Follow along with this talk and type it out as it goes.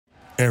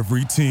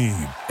Every team,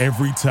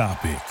 every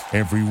topic,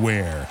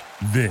 everywhere.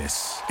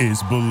 This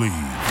is Believe.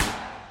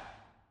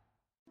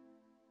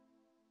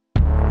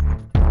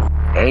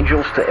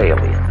 Angels to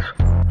aliens.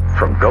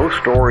 From ghost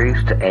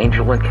stories to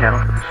angel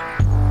encounters.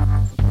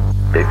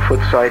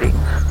 Bigfoot sightings.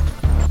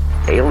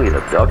 Alien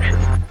abduction.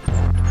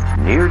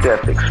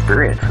 Near-death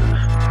experiences.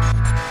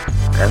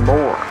 And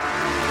more.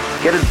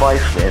 Get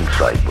advice and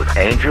insight with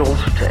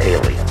Angels to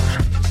Aliens.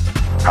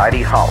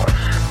 Heidi Hollis,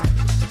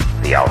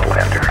 The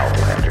Outlander.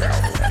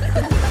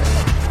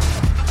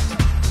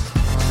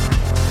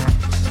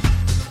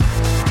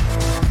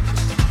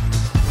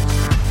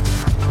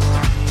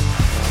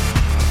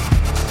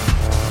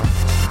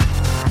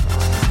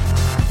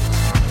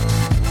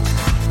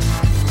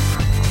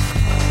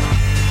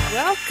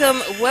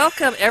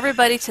 Welcome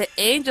everybody to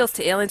Angels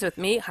to Aliens with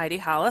me, Heidi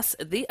Hollis,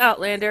 The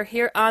Outlander,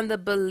 here on the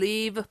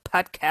Believe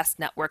Podcast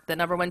Network, the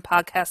 #1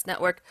 podcast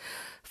network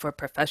for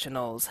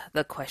professionals.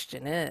 The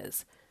question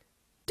is,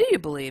 do you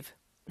believe?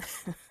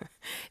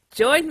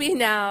 Join me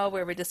now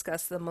where we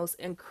discuss the most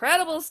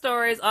incredible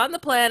stories on the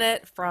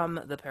planet,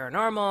 from the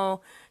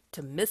paranormal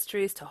to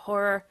mysteries to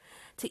horror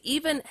to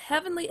even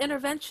heavenly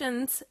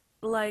interventions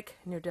like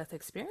near-death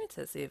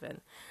experiences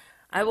even.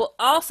 I will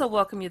also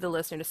welcome you, the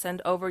listener, to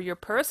send over your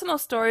personal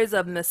stories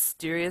of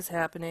mysterious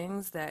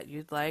happenings that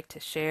you'd like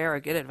to share or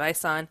get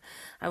advice on.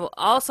 I will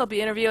also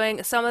be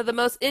interviewing some of the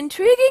most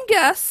intriguing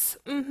guests,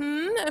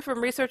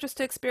 from researchers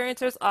to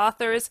experiencers,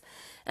 authors,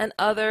 and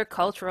other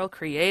cultural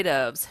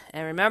creatives.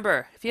 And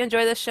remember, if you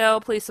enjoy this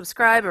show, please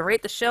subscribe and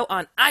rate the show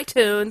on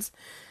iTunes.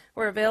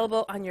 We're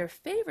available on your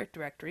favorite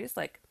directories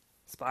like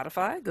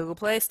Spotify, Google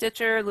Play,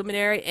 Stitcher,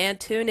 Luminary,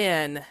 and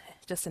TuneIn.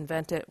 Just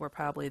invent it. We're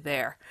probably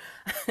there.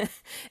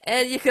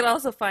 And you can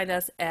also find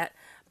us at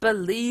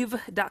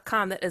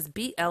Believe.com. That is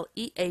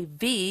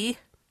BLEAV.com.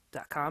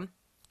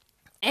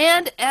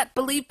 And at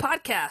Believe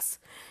Podcasts.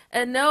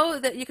 And know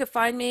that you can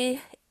find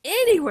me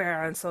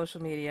anywhere on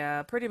social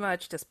media. Pretty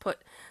much just put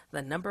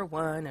the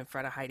 #1 in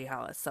front of Heidi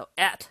Hollis. So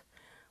at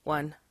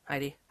 1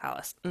 Heidi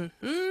Hollis.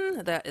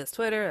 That is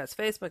Twitter. That's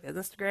Facebook. That's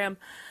Instagram.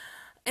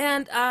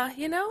 And,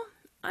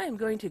 I am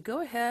going to go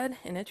ahead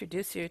and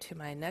introduce you to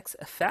my next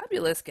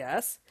fabulous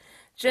guest,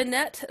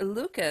 Jeanette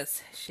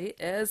Lucas. She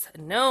is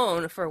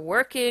known for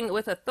working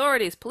with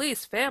authorities,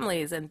 police,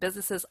 families, and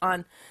businesses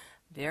on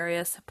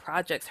various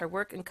projects. Her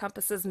work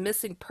encompasses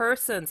missing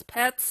persons,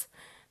 pets,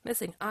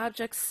 missing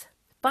objects,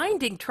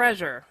 finding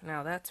treasure,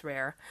 now that's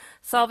rare,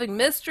 solving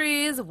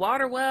mysteries,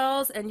 water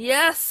wells, and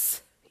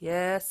yes,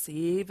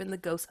 even the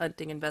ghost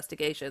hunting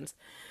investigations.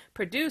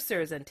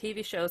 Producers and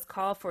TV shows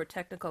call for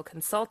technical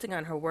consulting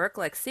on her work,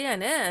 like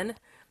CNN,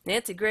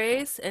 Nancy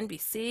Grace,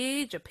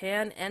 NBC,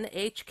 Japan,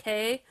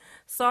 NHK,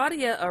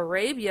 Saudi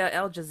Arabia,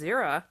 Al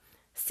Jazeera,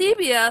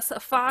 CBS,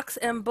 Fox,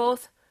 and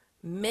both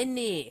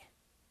many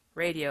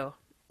radio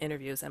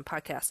interviews and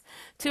podcasts.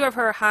 Two of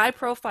her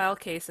high-profile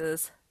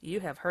cases, you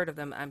have heard of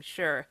them, I'm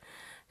sure.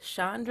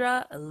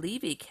 Chandra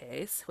Levy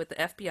case with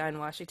the FBI in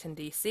Washington,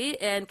 D.C.,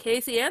 and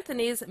Casey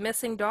Anthony's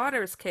missing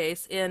daughters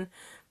case in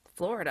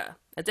Florida.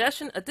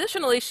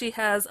 Additionally, she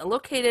has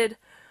located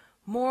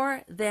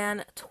more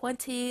than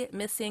 20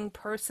 missing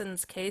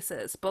persons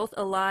cases, both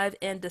alive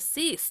and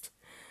deceased.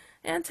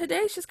 And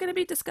today she's going to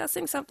be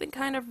discussing something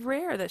kind of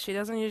rare that she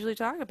doesn't usually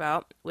talk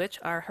about, which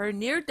are her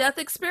near-death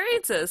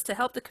experiences, to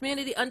help the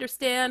community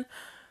understand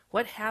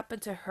what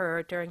happened to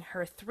her during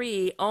her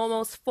 3,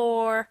 almost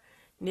 4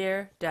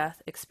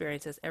 near-death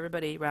experiences.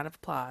 Everybody, round of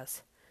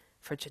applause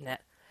for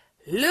Jeanette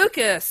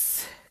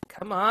Lucas.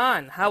 Come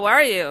on, how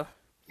are you?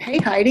 Hey,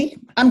 Heidi.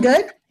 I'm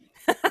good.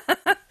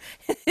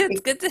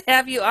 It's good to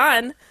have you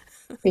on.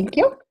 Thank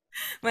you.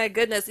 My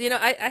goodness.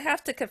 I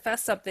have to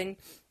confess something,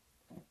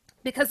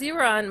 because you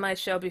were on my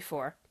show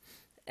before,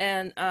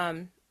 and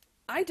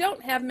I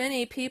don't have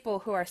many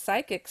people who are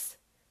psychics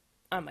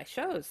on my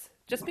shows,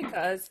 just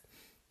because,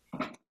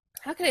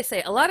 how can I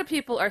say, a lot of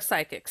people are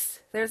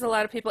psychics. There's a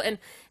lot of people, and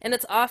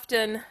it's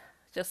often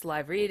just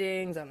live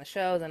readings on the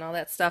shows and all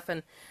that stuff,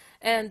 and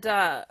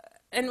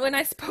when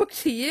I spoke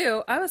to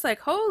you, I was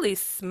like, holy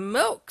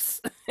smokes,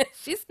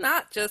 she's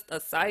not just a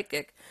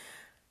psychic.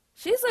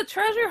 She's a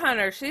treasure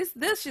hunter. She's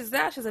this, she's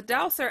that, she's a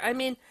dowser. I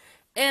mean,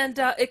 and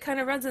it kind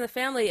of runs in the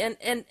family. And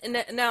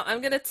now I'm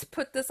going to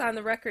put this on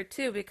the record,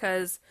 too,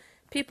 because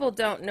people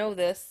don't know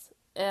this,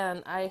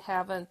 and I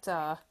haven't,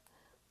 I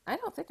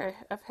don't think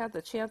I've had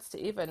the chance to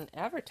even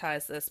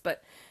advertise this,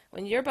 but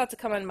when you're about to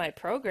come on my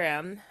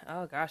program,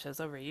 oh gosh, it was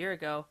over a year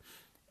ago,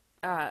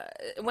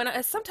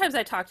 sometimes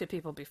I talk to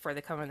people before they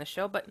come on the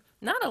show, but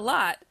not a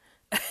lot.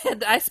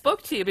 I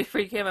spoke to you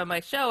before you came on my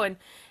show, and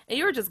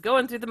you were just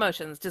going through the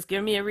motions, just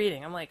giving me a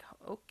reading. I'm like,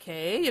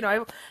 okay,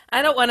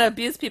 I don't want to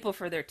abuse people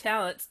for their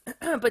talents,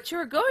 but you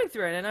were going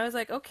through it, and I was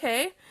like,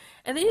 okay.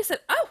 And then you said,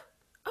 oh,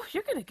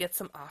 you're going to get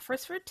some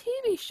offers for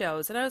TV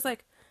shows. And I was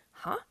like,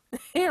 huh?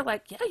 You're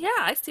like, yeah,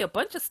 I see a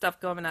bunch of stuff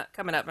coming up.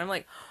 And I'm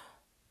like,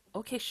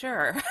 okay,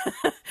 sure.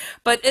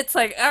 But it's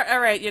like, all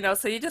right,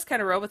 so you just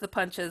kind of roll with the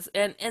punches.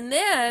 And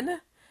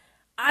then,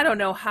 I don't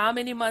know how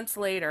many months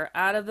later,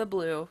 out of the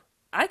blue,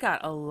 I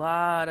got a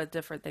lot of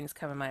different things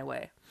coming my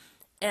way.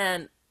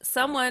 and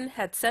someone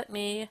had sent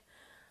me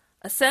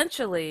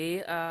essentially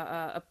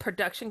a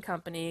production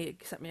company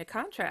sent me a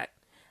contract.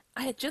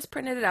 I had just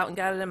printed it out and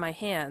got it in my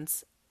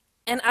hands,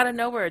 and out of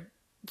nowhere,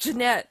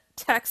 Jeanette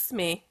texts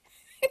me,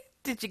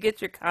 "Did you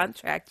get your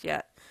contract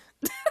yet?"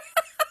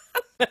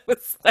 I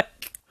was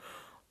like,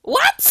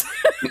 "What?"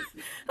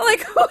 I'm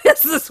like, "Who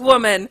is this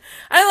woman?"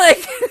 I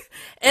like,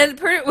 and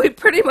we've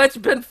pretty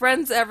much been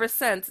friends ever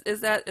since.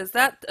 Is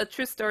that a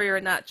true story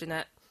or not,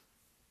 Jeanette?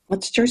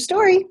 What's a true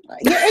story?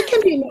 Yeah,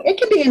 it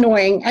can be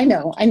annoying. I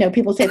know.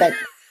 People say that.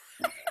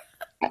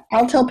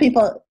 I'll tell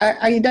people,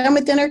 are you done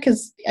with dinner?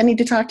 Because I need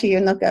to talk to you.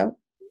 And they'll go,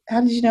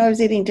 how did you know I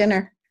was eating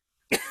dinner?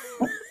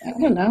 I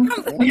don't know.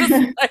 I'm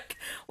just like,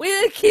 we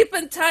didn't keep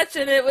in touch,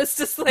 and it was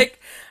just like,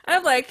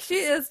 I'm like, she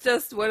is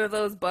just one of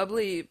those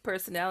bubbly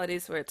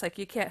personalities where it's like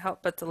you can't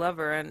help but to love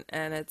her,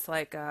 and it's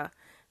like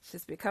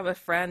she's become a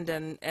friend,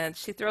 and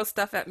she throws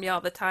stuff at me all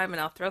the time, and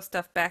I'll throw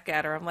stuff back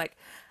at her. I'm like,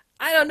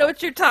 I don't know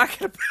what you're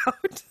talking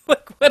about.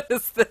 Like, what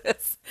is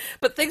this?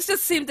 But things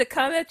just seem to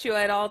come at you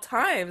at all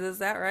times. Is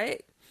that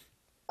right?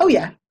 Oh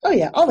yeah,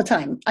 all the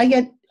time. I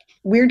get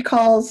weird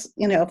calls,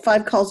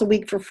 5 calls a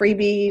week for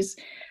freebies,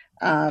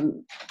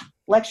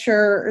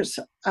 lectures,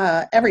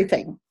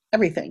 everything.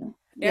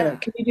 Yeah.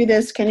 Can you do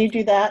this? Can you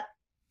do that?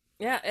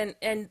 Yeah,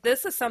 and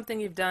this is something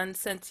you've done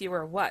since you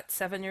were what,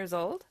 7 years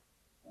old?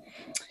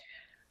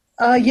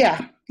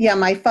 Yeah.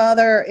 My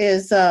father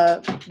is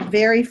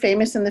very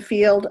famous in the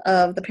field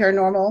of the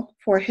paranormal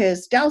for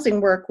his dowsing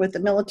work with the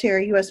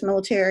military, U.S.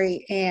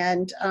 military,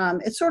 and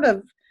it sort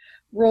of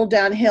rolled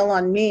downhill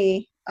on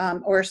me,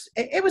 or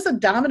it was a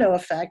domino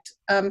effect.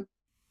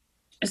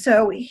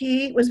 So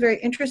he was very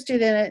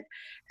interested in it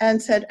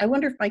and said, I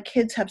wonder if my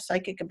kids have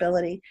psychic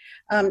ability.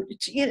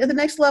 The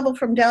next level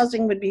from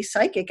dowsing would be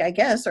psychic, I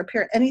guess, or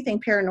anything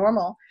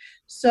paranormal.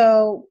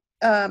 So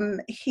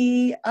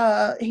he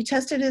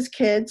tested his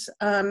kids,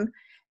 and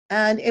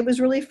it was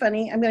really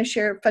funny. I'm going to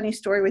share a funny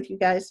story with you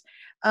guys.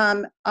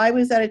 I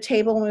was at a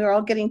table and we were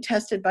all getting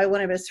tested by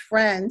one of his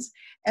friends,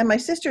 and my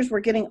sisters were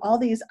getting all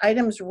these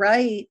items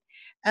right,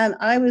 and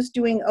I was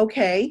doing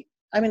okay.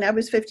 I mean, I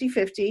was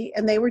 50-50,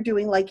 and they were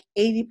doing like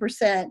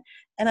 80%.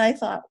 And I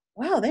thought,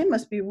 wow, they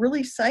must be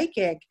really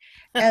psychic.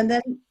 And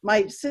then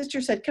my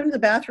sister said, come to the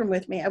bathroom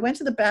with me. I went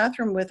to the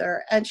bathroom with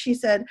her, and she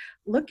said,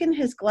 look in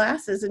his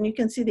glasses, and you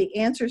can see the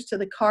answers to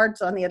the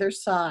cards on the other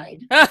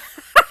side. Like,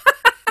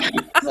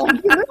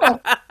 you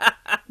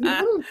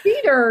little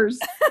cheaters.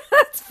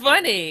 That's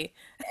funny.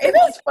 It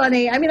is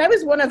funny. I mean, I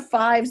was one of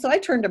 5, so I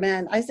turned them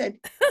in. I said,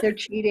 they're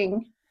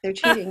cheating. They're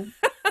cheating.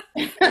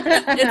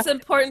 It's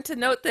important to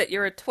note that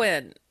you're a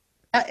twin.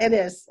 It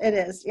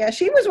is. Yeah,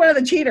 she was one of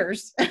the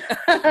cheaters.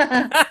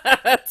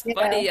 That's You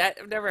funny. know.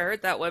 I've never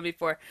heard that one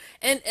before.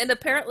 And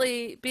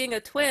apparently, being a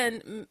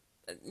twin,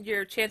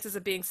 your chances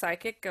of being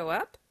psychic go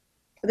up.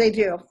 They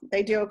do.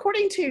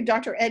 According to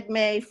Dr. Ed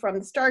May from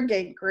the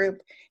Stargate Group,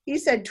 he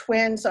said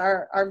twins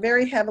are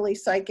very heavily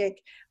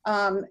psychic.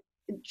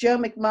 Joe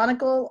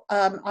McMonagle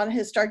on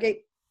his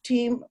Stargate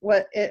team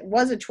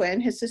was a twin.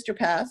 His sister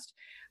passed.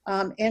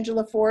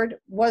 Angela Ford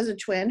was a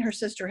twin. Her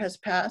sister has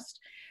passed.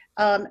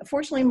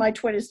 Fortunately, my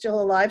twin is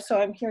still alive, so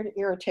I'm here to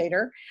irritate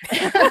her.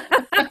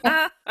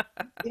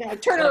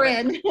 Turn her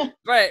in.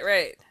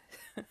 Right.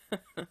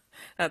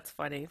 That's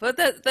funny. But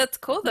that's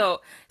cool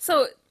though.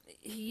 So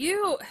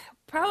you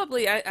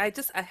probably I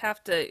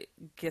have to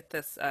get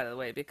this out of the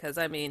way, because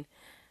I mean,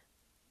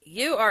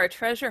 you are a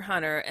treasure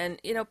hunter,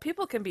 and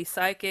people can be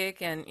psychic,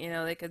 and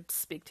they could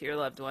speak to your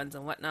loved ones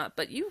and whatnot,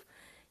 but you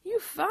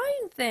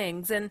find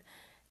things, and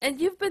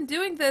you've been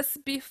doing this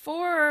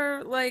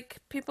before, like,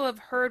 people have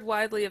heard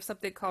widely of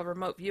something called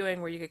remote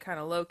viewing, where you could kind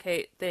of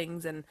locate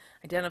things and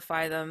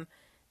identify them.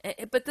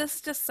 But this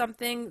is just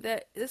something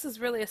this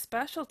is really a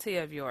specialty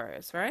of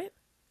yours, right?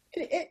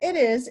 It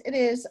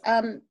is.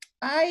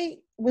 I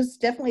was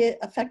definitely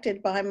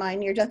affected by my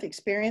near-death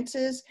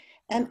experiences,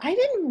 and I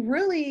didn't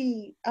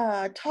really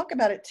talk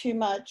about it too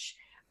much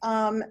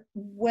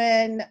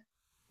when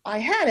I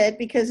had it,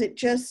 because it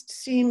just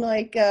seemed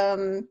like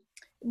it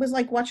was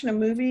like watching a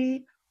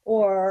movie,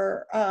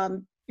 or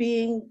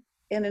being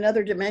in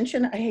another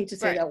dimension. I hate to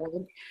say that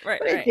word,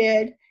 but it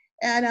did.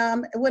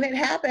 And when it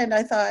happened,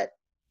 I thought,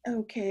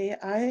 okay,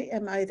 I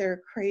am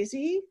either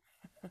crazy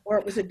or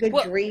it was a good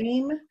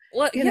dream.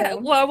 Well, yeah.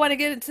 Well, I want to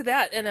get into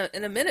that in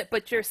a minute.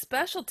 But your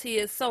specialty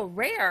is so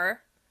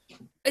rare;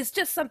 it's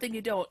just something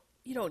you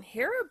don't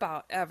hear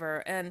about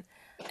ever. And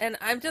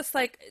I'm just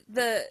like,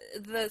 the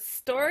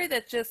story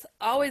that just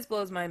always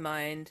blows my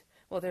mind.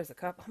 Well, there's a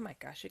couple. Oh my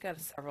gosh, you got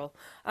several.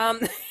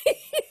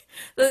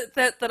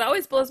 That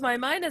always blows my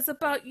mind is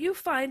about you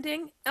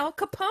finding Al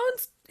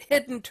Capone's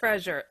hidden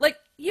treasure. Like,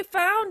 you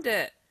found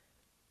it.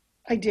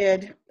 I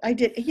did.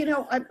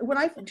 When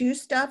I do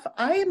stuff,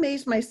 I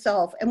amaze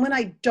myself. And when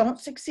I don't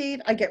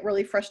succeed, I get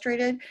really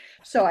frustrated.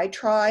 So I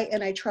try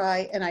and I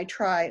try and I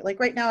try. Like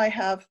right now I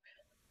have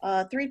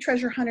 3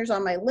 treasure hunters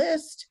on my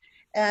list.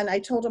 And I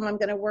told them I'm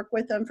going to work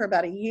with them for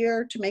about a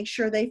year to make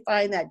sure they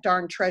find that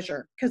darn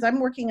treasure. Because I'm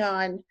working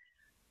on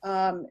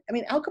I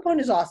mean, Al Capone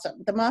is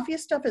awesome. The mafia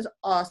stuff is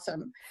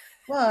awesome.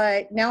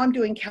 But now I'm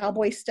doing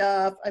cowboy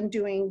stuff. I'm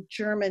doing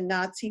German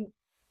Nazi,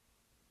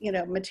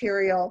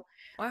 material.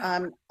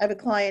 Wow. I have a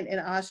client in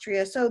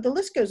Austria. So the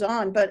list goes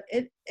on, but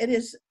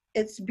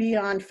it's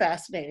beyond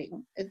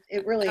fascinating.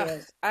 It really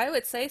is. I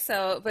would say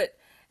so, but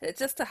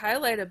just to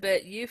highlight a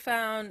bit, you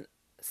found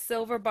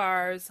silver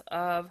bars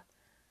of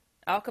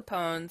Al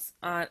Capone's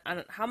on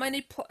how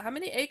many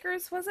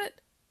acres was it?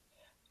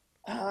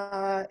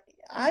 Uh,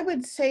 I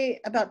would say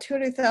about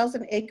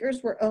 200,000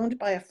 acres were owned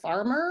by a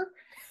farmer.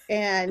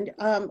 And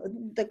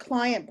the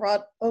client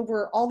brought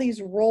over all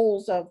these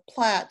rolls of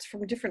plats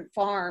from different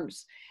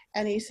farms.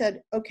 And he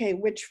said, okay,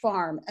 which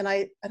farm? And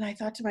I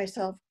thought to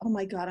myself, oh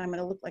my God, I'm going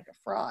to look like a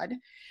fraud.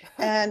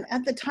 And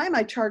at the time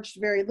I charged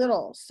very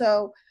little.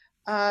 So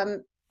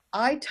um,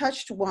 I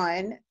touched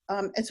one.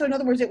 And so in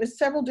other words, it was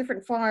several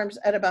different farms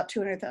at about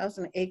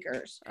 200,000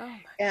 acres. Oh my.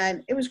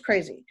 And it was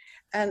crazy.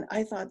 And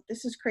I thought,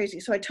 this is crazy.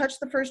 So I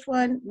touched the first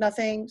one,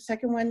 nothing.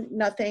 Second one,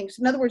 nothing.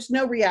 So in other words,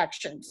 no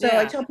reaction. So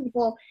I Yeah. tell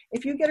people,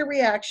 if you get a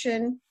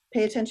reaction,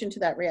 pay attention to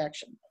that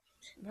reaction.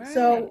 Right.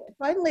 So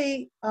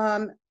finally,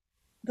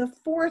 the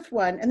fourth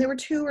one, and there were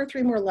two or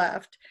three more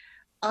left,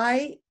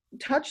 I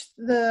touched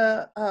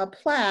the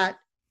plat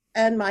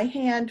and my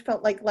hand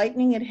felt like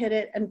lightning had hit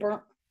it and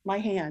burnt my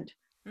hand.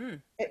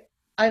 Mm.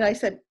 And I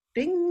said,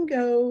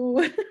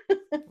 bingo.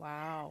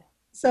 Wow.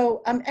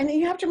 So, and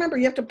you have to remember,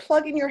 you have to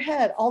plug in your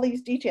head all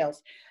these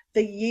details.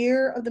 The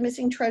year of the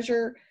missing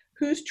treasure,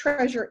 whose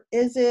treasure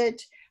is it?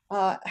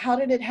 How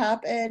did it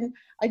happen?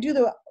 I do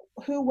the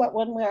who, what,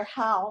 when, where,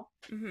 how.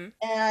 Hmm.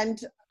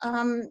 And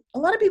a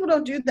lot of people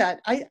don't do that.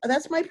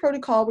 That's my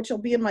protocol, which will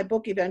be in my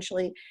book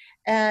eventually.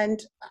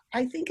 And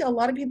I think a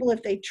lot of people,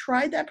 if they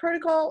tried that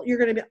protocol, you're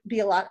going to be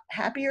a lot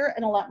happier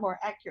and a lot more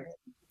accurate.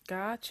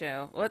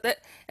 Gotcha. Well,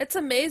 it's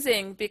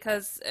amazing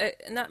because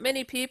not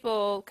many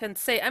people can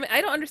say. I mean,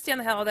 I don't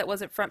understand how that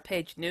wasn't front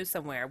page news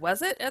somewhere.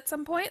 Was it at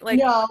some point? Like,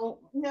 No,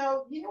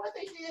 no. You know what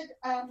they did?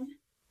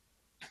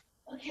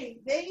 Okay,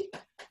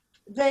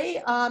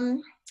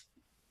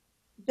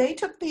 they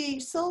took the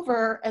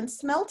silver and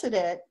smelted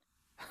it,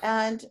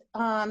 and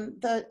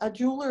a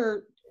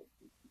jeweler,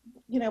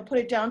 put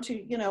it down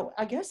to,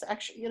 I guess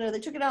actually, they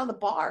took it out of the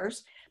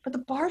bars, but the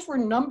bars were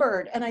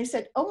numbered, and I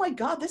said, oh my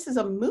God, this is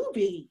a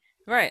movie.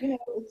 right.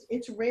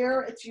 It's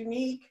rare, it's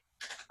unique.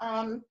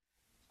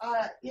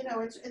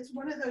 It's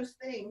one of those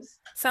things.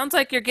 Sounds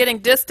like you're getting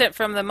distant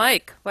from the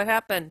mic. What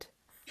happened?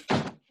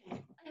 I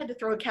had to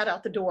throw a cat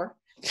out the door.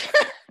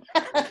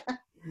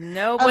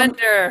 No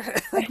wonder.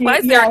 Like, why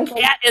is there a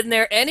cat in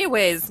there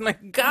anyways? My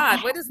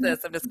God, what is this?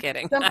 I'm just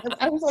kidding.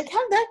 I was like, how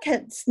did that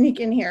cat sneak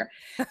in here?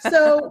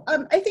 So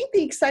I think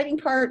the exciting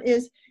part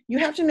is you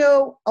have to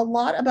know a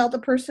lot about the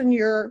person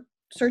you're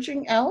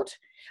searching out.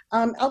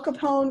 Al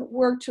Capone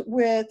worked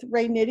with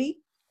Ray Nitty,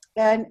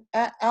 and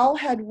Al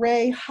had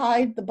Ray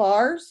hide the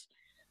bars.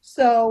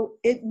 So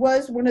he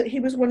was one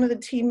of the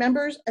team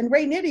members, and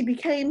Ray Nitty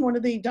became one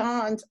of the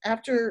Dons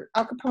after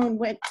Al Capone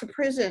went to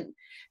prison.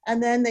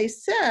 And then they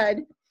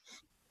said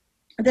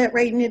that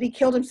Ray Nitty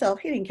killed himself.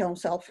 He didn't kill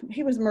himself.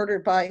 He was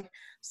murdered by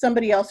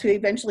somebody else who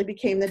eventually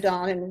became the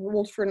Don and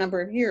ruled for a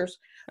number of years.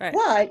 Right.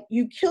 But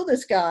you kill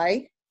this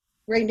guy,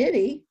 Ray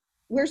Nitty,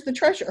 where's the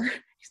treasure?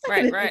 He's not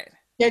Right, gonna, right.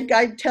 Dead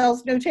guy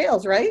tells no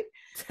tales, right?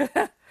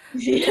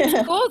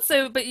 It's cool.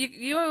 So, but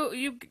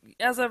you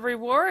as a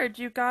reward,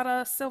 you got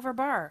a silver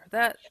bar.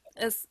 That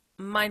is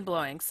mind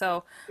blowing.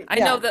 So Yeah.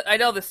 I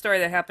know the story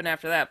that happened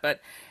after that,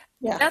 but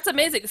Yeah. that's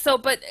amazing. So,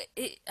 but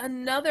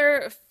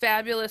another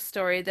fabulous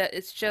story that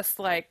it's just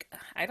like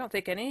I don't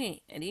think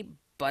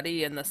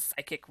anybody in the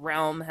psychic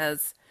realm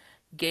has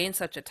gained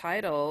such a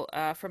title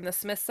from the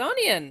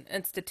Smithsonian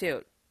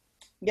Institute.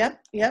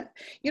 Yep, yep.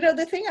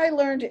 The thing I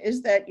learned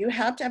is that you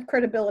have to have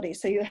credibility.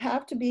 So you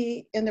have to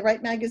be in the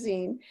right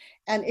magazine.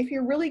 And if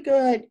you're really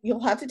good,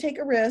 you'll have to take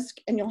a risk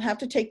and you'll have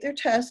to take their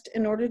test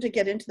in order to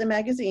get into the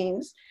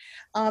magazines,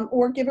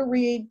 or give a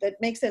read that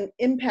makes an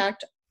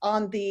impact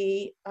on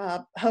the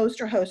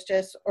host or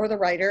hostess or the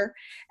writer.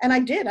 And I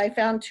did. I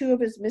found two of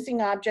his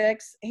missing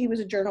objects. He was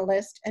a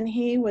journalist and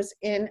he was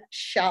in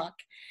shock.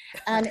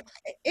 And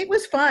it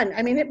was fun.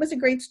 I mean, it was a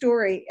great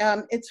story.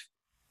 It's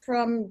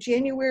from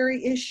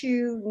January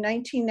issue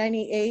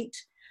 1998,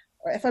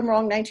 or if I'm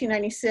wrong,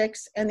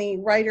 1996, and the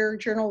writer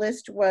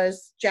journalist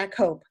was Jack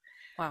Hope.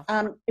 Wow.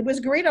 It was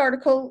a great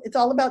article. It's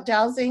all about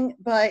dowsing,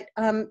 but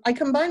I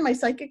combine my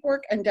psychic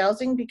work and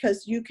dowsing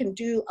because you can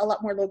do a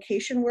lot more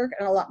location work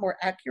and a lot more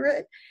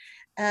accurate.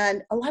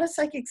 And a lot of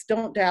psychics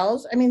don't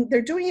dowse. I mean,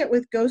 they're doing it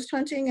with ghost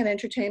hunting and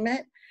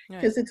entertainment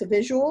because it's a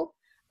visual.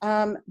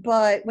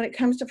 But when it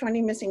comes to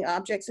finding missing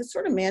objects, it's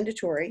sort of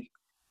mandatory.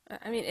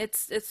 I mean,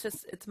 it's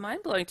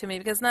mind blowing to me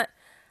because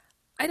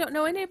I don't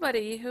know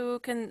anybody who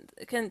can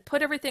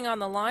put everything on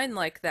the line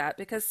like that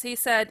because he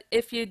said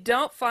if you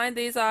don't find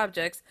these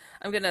objects,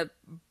 I'm gonna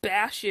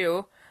bash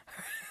you,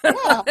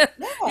 Yeah,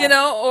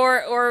 yeah.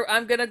 or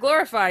I'm gonna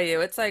glorify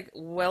you. It's like,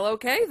 well,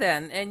 okay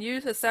then, and you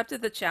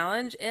accepted the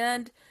challenge,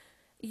 and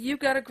you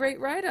got a great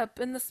write-up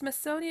in the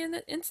Smithsonian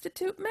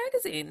Institute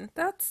magazine.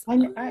 That's I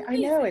know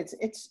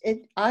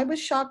amazing. I was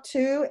shocked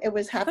too. It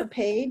was half a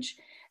page,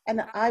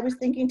 and I was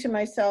thinking to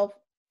myself,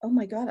 "Oh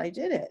my God, I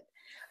did it."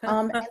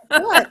 But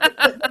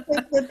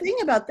the thing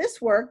about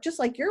this work, just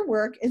like your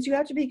work, is you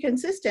have to be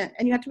consistent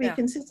and you have to be Yeah,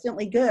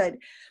 consistently good.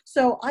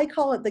 So I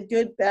call it the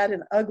good, bad,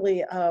 and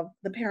ugly of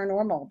the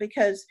paranormal,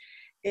 because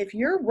if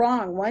you're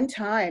wrong one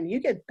time, you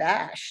get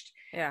bashed.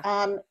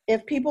 yeah.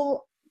 If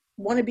people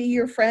want to be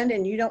your friend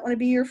and you don't want to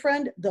be your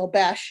friend, they'll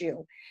bash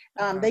you.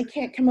 Uh-huh. They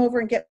can't come over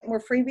and get more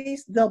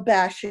freebies, they'll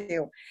bash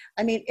you.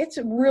 I mean, it's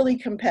really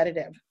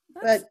competitive,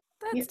 That's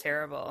but that's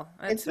terrible.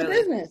 it's It's the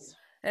really business.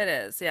 it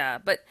is, yeah.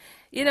 But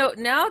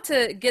now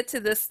to get to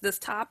this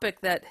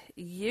topic that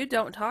you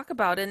don't talk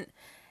about, and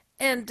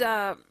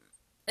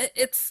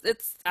it's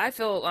I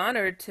feel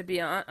honored to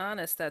be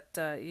honest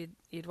that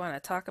you'd want to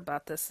talk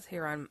about this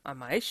here on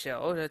my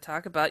show to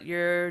talk about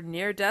your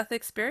near-death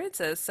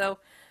experiences. So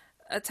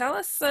tell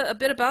us a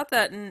bit about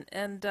that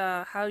and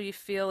how you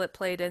feel it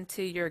played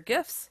into your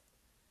gifts.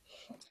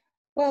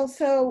 Well,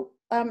 so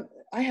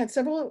I had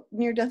several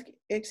near-death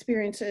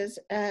experiences,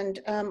 and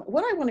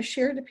what I want to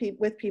share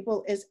with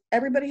people is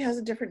everybody has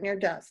a different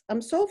near-death.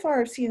 So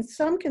far, I've seen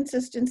some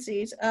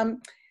consistencies.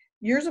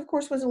 Yours, of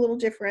course, was a little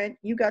different.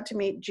 You got to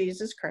meet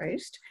Jesus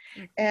Christ,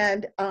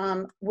 and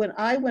when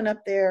I went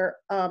up there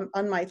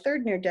on my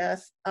third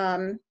near-death,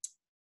 and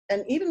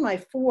even my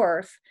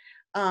fourth,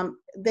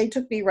 they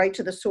took me right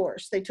to the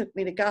source. They took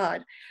me to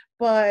God.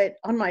 But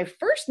on my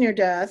first near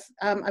death,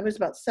 I was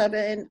about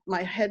 7.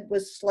 My head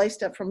was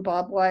sliced up from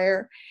barbed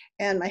wire,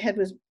 and my head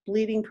was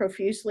bleeding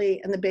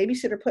profusely. And the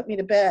babysitter put me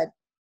to bed.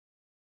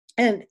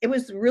 And it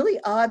was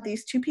really odd.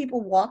 These two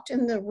people walked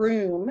in the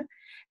room,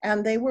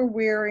 and they were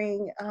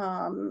wearing,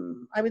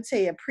 I would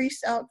say, a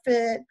priest's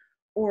outfit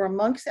or a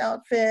monk's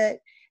outfit.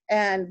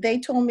 And they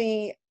told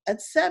me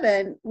at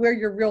 7, we're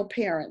your real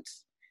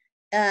parents.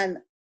 And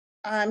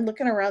I'm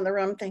looking around the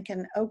room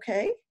thinking,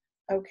 okay,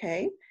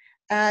 okay.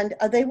 And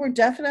they were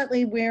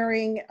definitely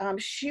wearing,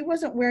 she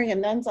wasn't wearing a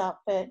nun's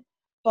outfit,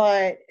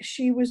 but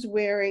she was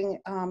wearing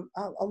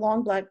a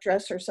long black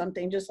dress or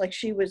something, just like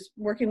she was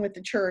working with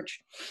the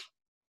church.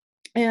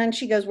 And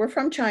she goes, we're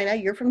from China,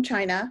 you're from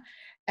China.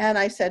 And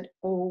I said,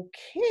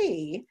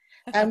 okay.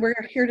 And we're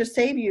here to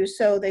save you.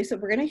 So they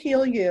said, we're going to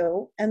heal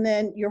you. And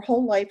then your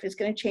whole life is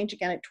going to change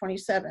again at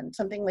 27.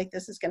 Something like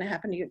this is going to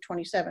happen to you at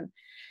 27.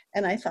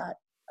 And I thought,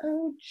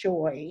 oh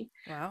joy.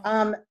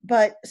 Wow.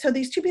 But so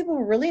these two people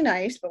were really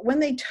nice, but when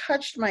they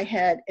touched my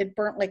head, it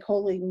burnt like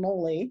holy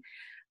moly.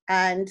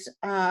 And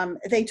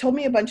they told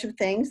me a bunch of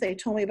things. They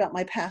told me about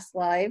my past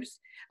lives.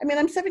 I mean,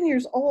 I'm 7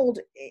 years old.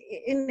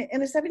 In a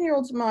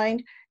 7-year-old's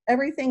mind,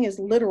 everything is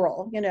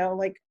literal,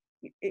 like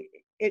it,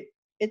 it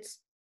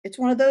it's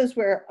one of those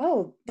where,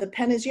 oh, the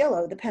pen is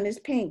yellow, the pen is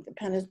pink, the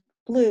pen is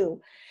blue.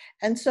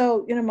 And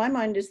so, my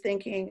mind is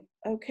thinking,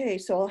 okay,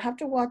 so I'll have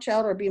to watch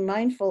out or be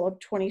mindful of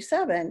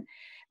 27.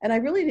 And I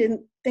really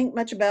didn't think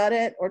much about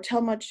it or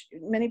tell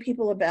many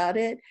people about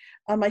it.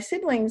 My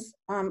siblings,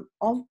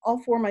 all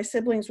 4 of my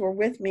siblings were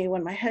with me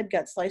when my head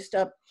got sliced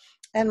up.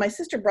 And my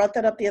sister brought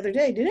that up the other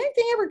day. Did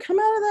anything ever come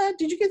out of that?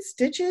 Did you get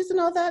stitches and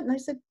all that? And I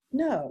said,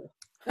 no.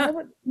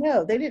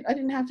 No, they didn't. I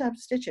didn't have to have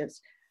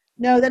stitches.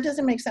 No, that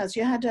doesn't make sense.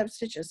 You had to have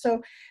stitches.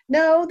 So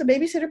no, the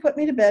babysitter put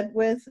me to bed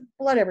with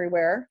blood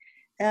everywhere.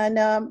 And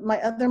my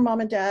other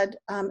mom and dad,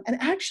 and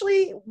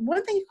actually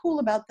one thing cool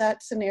about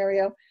that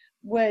scenario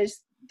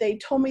was they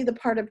told me the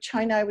part of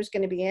China I was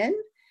going to be in.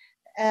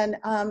 And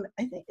I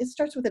think it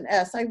starts with an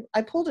S.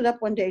 I pulled it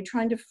up one day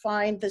trying to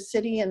find the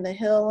city and the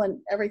hill and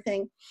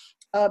everything.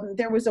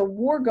 There was a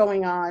war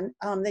going on.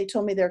 They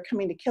told me they're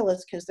coming to kill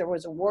us because there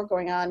was a war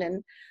going on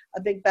and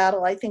a big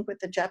battle, I think, with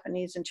the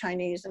Japanese and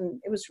Chinese, and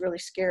it was really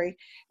scary.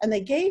 And they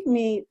gave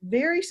me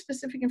very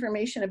specific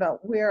information about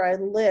where I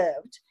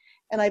lived.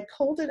 And I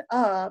pulled it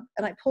up,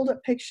 and I pulled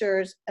up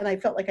pictures, and I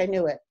felt like I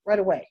knew it right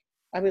away.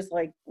 I was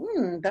like,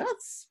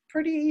 that's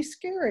pretty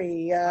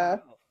scary. Wow.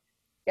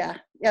 Yeah,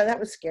 that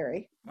was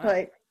scary.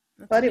 Wow.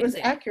 But it was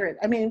Amazing. accurate.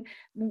 I mean,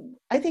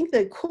 I think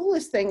the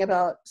coolest thing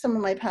about some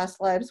of my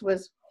past lives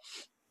was,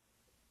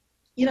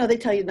 they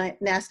tell you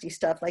nasty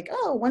stuff like,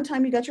 oh, one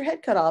time you got your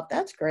head cut off.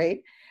 That's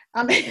great.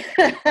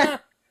 Yeah,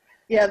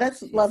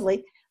 that's Jeez.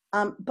 lovely.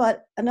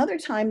 But another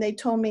time they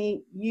told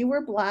me you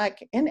were Black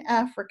in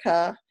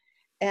Africa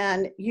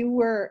and you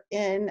were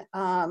in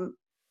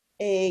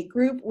a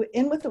group with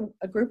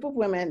a group of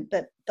women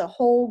that the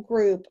whole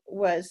group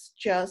was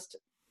just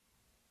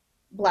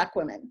Black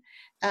women,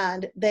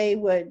 and they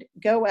would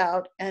go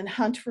out and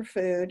hunt for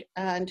food,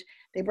 and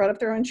they brought up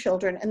their own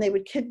children, and they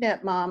would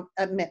kidnap men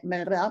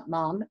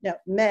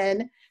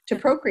to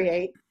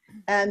procreate,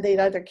 and they'd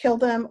either kill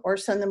them or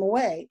send them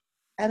away.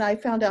 And I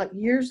found out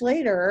years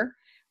later,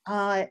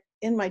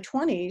 in my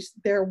 20s,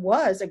 there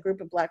was a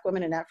group of Black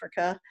women in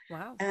Africa,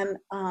 Wow. and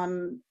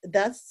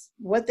that's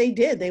what they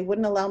did. They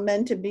wouldn't allow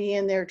men to be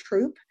in their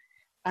troop,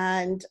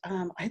 and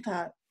I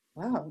thought,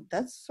 wow,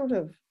 that's sort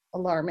of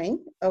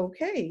alarming.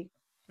 Okay.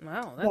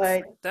 Wow,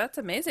 But that's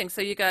amazing. So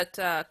you got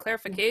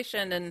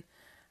clarification and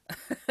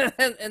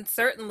And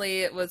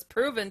certainly it was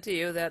proven to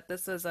you that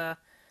this is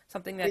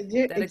something that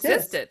It exists.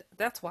 existed.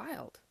 That's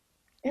wild.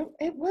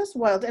 It was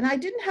wild. And I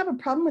didn't have a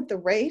problem with the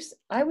race.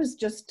 I was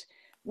just,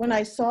 when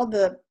I saw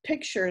the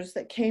pictures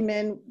that came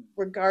in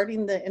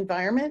regarding the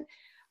environment,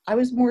 I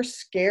was more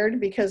scared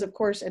because, of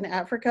course, in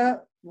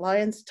Africa,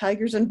 lions,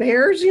 tigers, and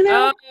bears,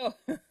 Oh,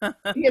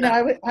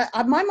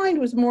 my mind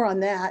was more on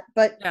that.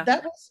 But yeah.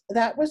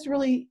 that was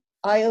really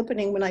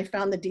eye-opening when I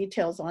found the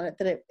details on it,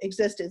 that it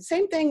existed.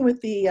 Same thing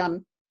with the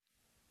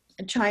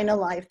China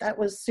life. That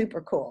was super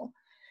cool.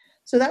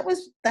 So that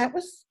was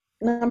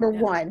number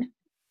Yeah. one.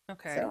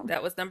 Okay, So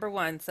that was number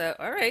one. So,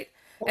 all right.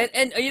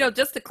 And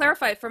just to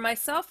clarify for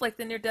myself, like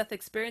the near-death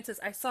experiences,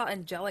 I saw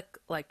angelic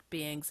like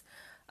beings.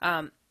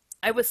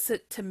 I was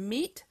to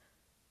meet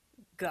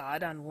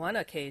God on one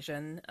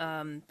occasion,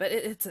 but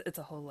it's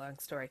a whole long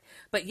story.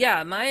 But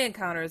yeah, my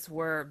encounters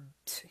were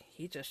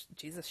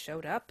Jesus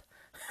showed up.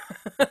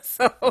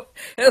 So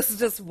it was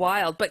just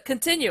wild. But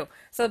continue.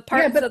 So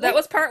yeah, so that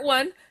was part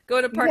one.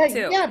 Go to part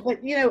two. yeah, but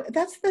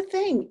that's the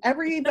thing.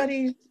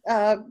 Everybody's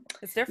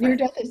It's near different.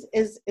 death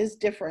is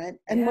different.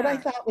 And what I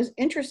Yeah. thought was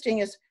interesting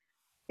is,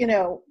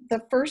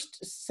 the first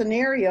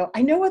scenario.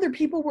 I know other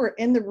people were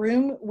in the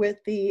room with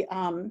the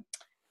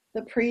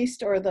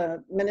priest or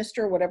the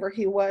minister, whatever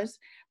he was.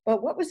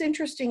 But what was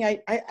interesting,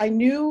 I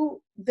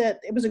knew that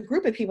it was a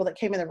group of people that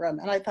came in the room,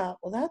 and I thought,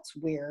 well, that's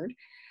weird.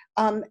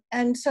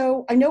 And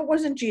so I know it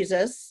wasn't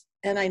Jesus,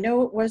 and I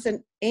know it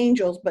wasn't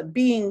angels, but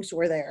beings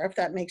were there, if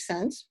that makes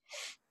sense.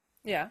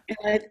 Yeah.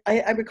 And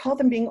I recall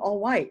them being all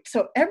white.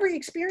 So every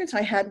experience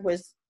I had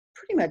was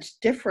pretty much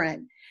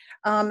different.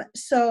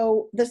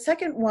 So the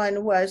second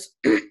one was,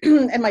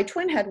 and my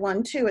twin had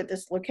one too at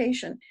this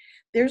location.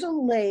 There's a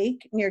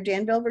lake near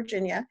Danville,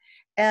 Virginia,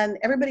 and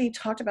everybody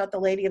talked about the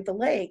Lady of the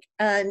Lake,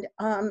 and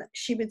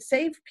she would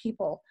save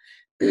people.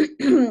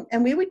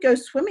 And we would go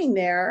swimming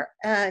there,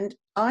 and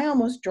I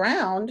almost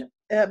drowned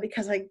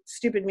because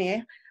stupid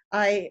me,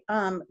 I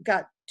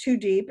got too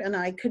deep and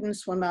I couldn't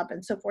swim up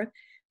and so forth.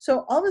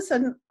 So all of a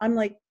sudden, I'm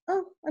like,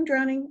 oh, I'm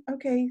drowning.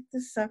 Okay,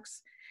 this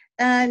sucks.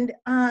 And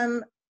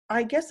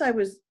I guess I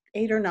was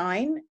 8 or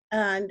 9,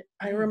 and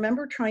I Mm.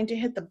 remember trying to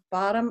hit the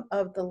bottom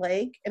of the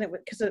lake, and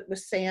because it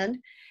was sand,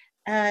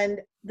 and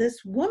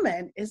this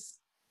woman is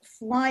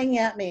flying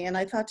at me, and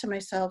I thought to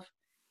myself,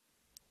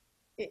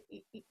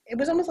 it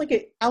was almost like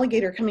an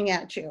alligator coming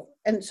at you,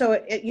 and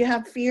so you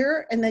have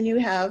fear, and then you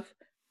have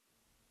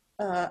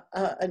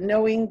a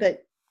knowing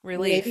that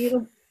Relief.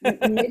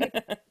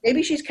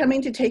 maybe she's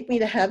coming to take me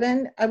to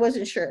heaven. I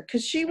wasn't sure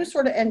because she was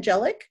sort of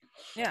angelic.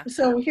 Yeah.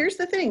 So here's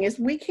the thing: is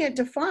we can't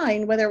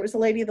define whether it was the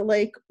Lady of the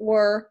Lake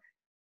or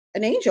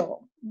an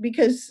angel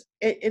because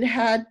it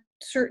had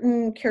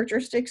certain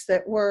characteristics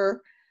that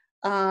were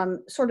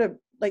sort of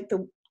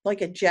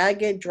like a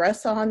jagged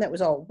dress on that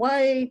was all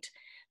white.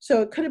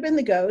 So it could have been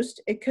the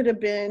ghost. It could have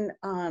been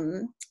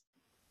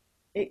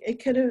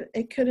it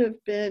could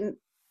have been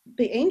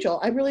the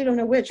angel. I really don't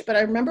know which, but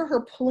I remember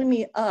her pulling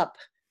me up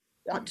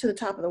to the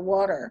top of the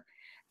water,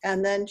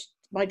 and then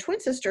my twin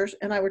sisters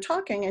and I were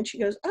talking, and she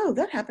goes, "Oh,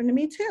 that happened to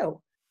me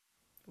too."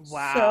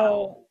 Wow.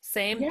 So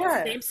Same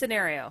yeah, same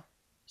scenario.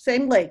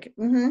 same lake.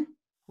 Mm-hmm.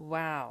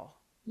 Wow.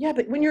 Yeah,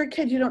 but when you're a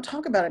kid, you don't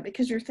talk about it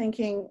because you're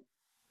thinking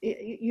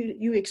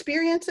you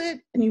experience it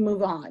and you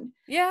move on.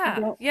 You Yeah,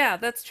 don't. yeah,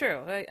 that's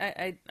true.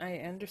 I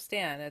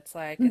understand. It's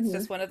like it's Mhm.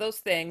 just one of those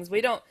things. We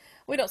don't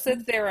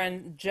sit there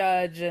and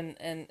judge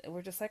and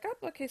we're just like,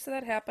 oh, okay, so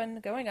that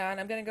happened. Going on.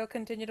 I'm gonna go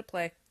continue to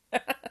play.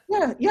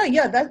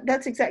 Yeah.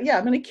 That's exactly. Yeah,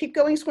 I'm going to keep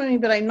going swimming,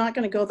 but I'm not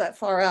going to go that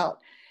far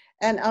out.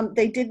 And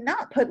they did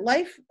not put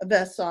life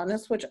vests on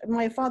us, which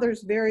my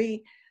father's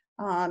very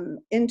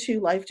into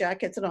life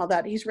jackets and all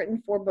that. He's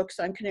written 4 books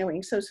on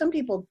canoeing, so some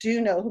people do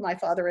know who my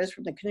father is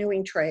from the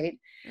canoeing trade.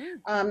 Mm,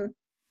 Um,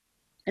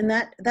 and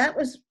that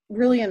was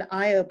really an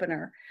eye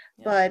opener.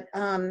 yeah, But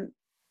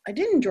I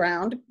didn't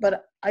drown,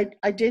 but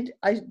I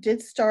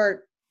did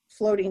start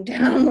floating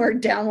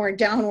downward,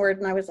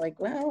 and I was like,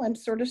 well, I'm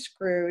sort of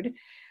screwed.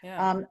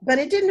 yeah. But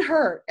it didn't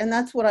hurt, and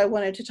that's what I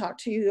wanted to talk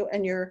to you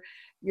and your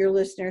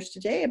listeners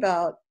today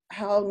about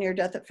how near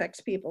death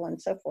affects people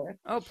and so forth.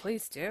 Oh,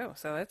 please do.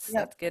 So let's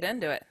Yep, get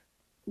into it.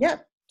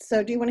 yep.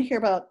 So, do you want to hear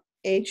about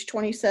age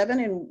 27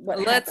 and what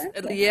Let's,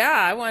 happened? yeah,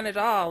 I want it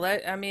all.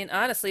 I mean,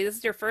 honestly, this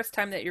is your first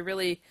time that you're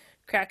really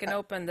cracking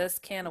open this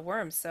can of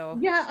worms. So,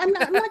 Yeah, I'm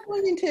not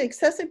going into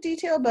excessive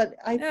detail, but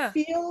I yeah.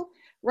 feel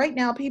right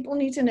now people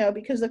need to know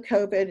because of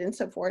COVID and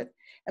so forth.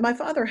 And my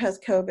father has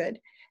COVID,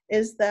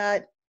 is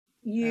that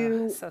Oh,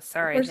 you so for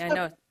sorry. some,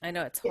 I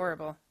know it's it,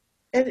 horrible.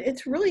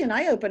 it's really an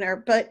eye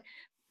opener. But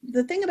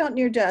the thing about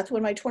near death,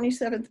 when my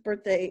 27th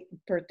birthday,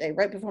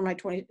 right before my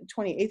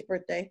 28th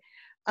birthday,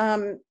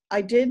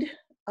 I did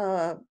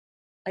uh,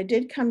 I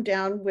did come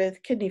down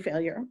with kidney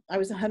failure. I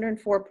was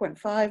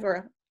 104.5,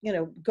 or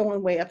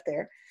going way up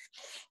there.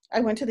 I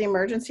went to the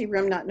emergency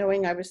room not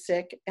knowing I was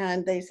sick,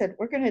 and they said,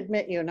 "We're going to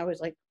admit you." And I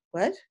was like,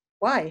 "What?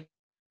 Why?"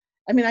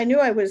 I mean, I knew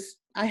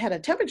I had a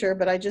temperature,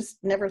 but I just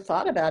never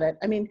thought about it.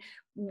 I mean,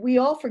 we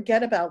all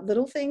forget about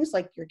little things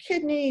like your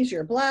kidneys,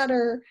 your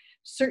bladder,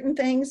 certain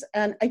things.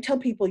 And I tell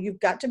people, you've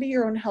got to be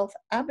your own health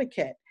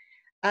advocate.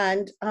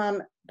 And,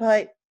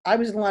 but I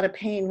was in a lot of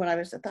pain when I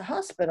was at the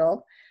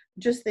hospital,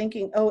 just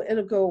thinking, oh,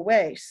 it'll go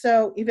away.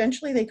 So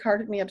eventually they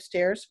carted me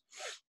upstairs,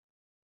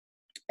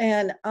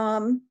 and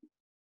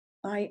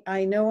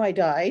I know I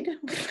died.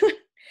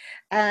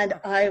 And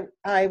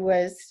I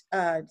was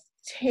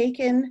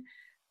taken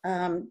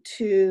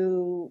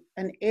to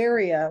an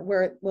area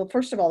where, well,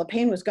 first of all, the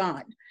pain was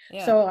gone.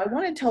 Yeah. So I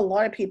want to tell a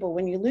lot of people,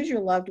 when you lose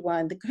your loved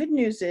one, the good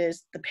news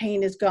is the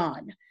pain is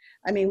gone.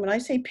 I mean, when I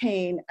say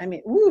pain, I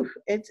mean, woo,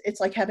 it's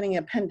like having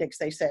an appendix,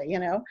 they say, you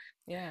know?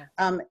 Yeah.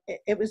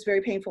 It was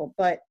very painful,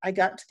 but I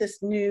got to this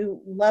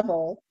new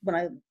level when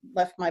I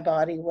left my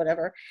body,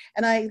 whatever.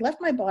 And I left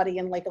my body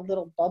in like a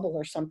little bubble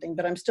or something,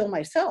 but I'm still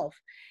myself.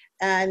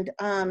 And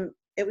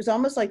it was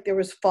almost like there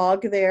was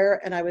fog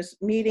there, and I was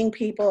meeting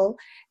people.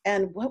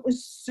 And what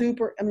was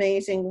super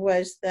amazing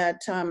was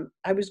that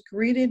I was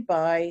greeted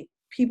by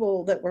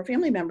people that were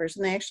family members,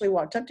 and they actually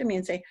walked up to me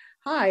and say,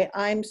 "Hi,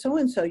 I'm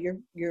so-and-so,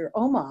 your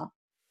Oma."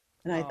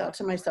 And I thought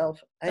to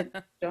myself, I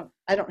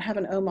don't have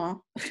an Oma.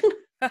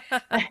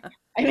 I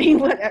mean,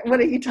 what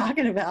are you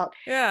talking about?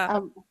 Yeah.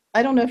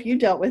 I don't know if you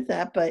dealt with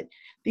that, but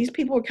these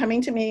people were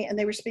coming to me and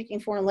they were speaking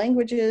foreign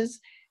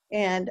languages.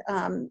 And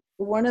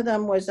one of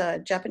them was a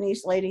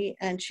Japanese lady,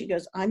 and she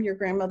goes, "I'm your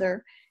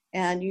grandmother,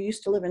 and you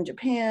used to live in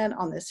Japan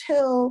on this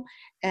hill,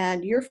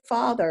 and your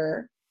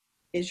father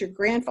is your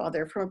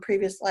grandfather from a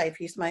previous life.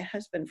 He's my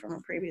husband from a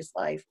previous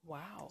life."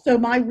 Wow. So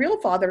my real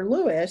father,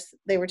 Louis,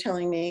 they were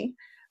telling me,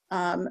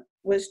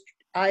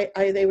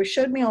 they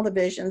showed me all the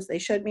visions. They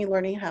showed me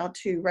learning how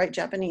to write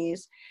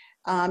Japanese,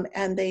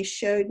 and they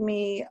showed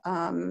me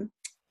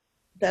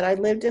that I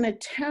lived in a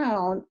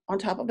town on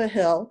top of a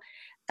hill.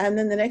 And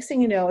then the next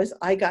thing you know is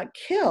I got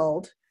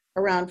killed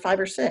around 5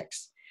 or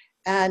 6.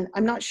 And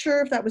I'm not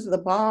sure if that was the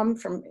bomb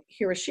from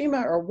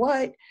Hiroshima or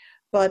what,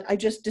 but I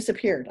just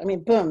disappeared. I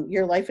mean, boom,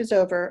 your life is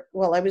over,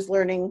 while I was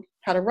learning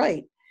how to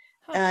write.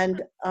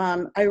 And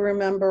I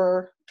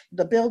remember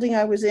the building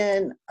I was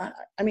in.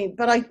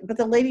 But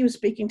the lady was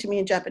speaking to me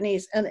in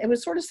Japanese, and it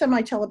was sort of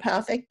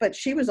semi-telepathic, but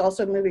she was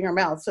also moving her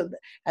mouth. So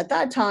at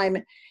that time,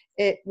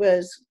 it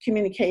was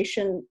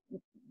communication,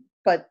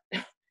 but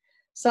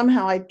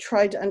somehow I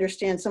tried to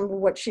understand some of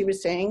what she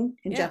was saying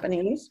in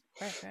Japanese.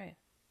 Right.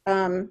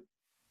 And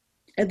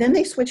then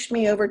they switched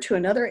me over to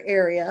another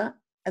area,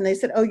 and they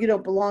said, "Oh, you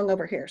don't belong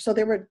over here." So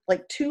there were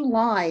like 2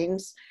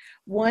 lines,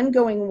 one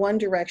going one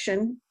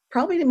direction,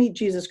 probably to meet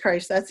Jesus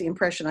Christ. That's the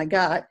impression I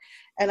got.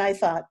 And I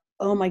thought,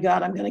 oh my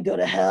God, I'm going to go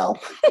to hell.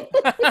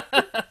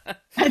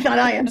 I thought,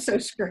 I am so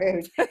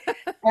screwed.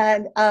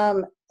 And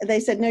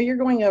they said, "No, you're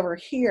going over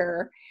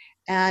here,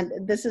 and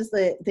this is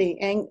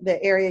the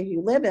area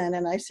you live in."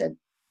 And I said,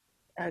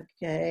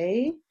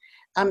 okay.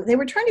 They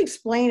were trying to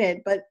explain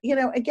it, but you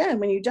know, again,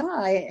 when you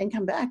die and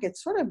come back,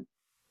 it's sort of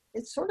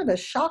a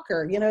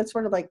shocker. You know, it's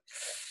sort of like,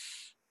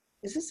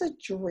 is this a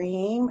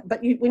dream?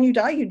 But when you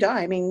die, you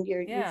die. I mean,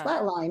 you're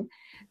flatline.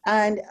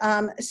 And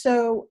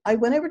so I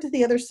went over to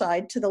the other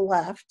side, to the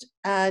left,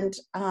 and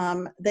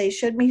they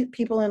showed me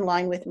people in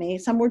line with me.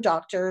 Some were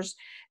doctors.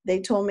 They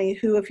told me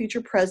who a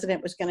future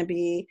president was going to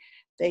be.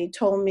 They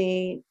told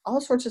me all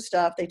sorts of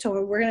stuff. They told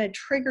me, "We're going to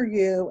trigger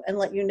you and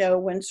let you know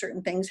when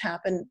certain things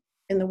happen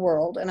in the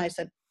world." And I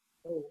said,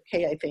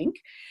 okay, I think.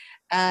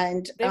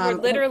 And they were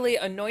literally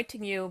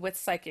anointing you with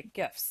psychic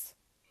gifts.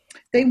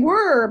 They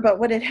were, but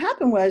what had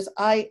happened was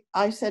I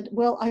said,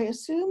 "Well, I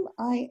assume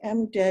I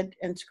am dead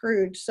and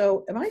screwed.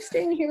 So am I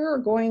staying here or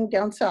going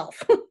down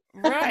south?"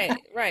 Right.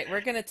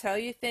 We're going to tell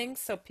you things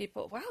so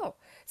people, wow.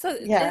 So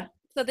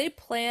so they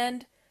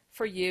planned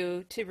for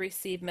you to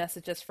receive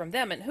messages from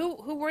them. And who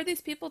were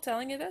these people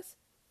telling you this?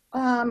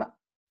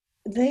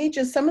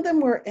 Some of them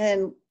were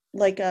in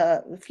like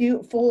a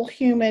few full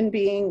human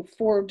being,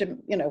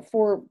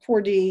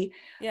 4D.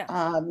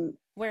 Yeah.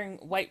 Wearing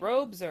white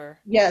robes or?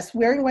 Yes,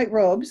 wearing white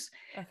robes.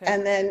 Okay.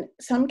 And then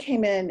some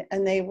came in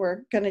and they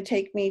were going to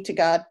take me to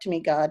God, to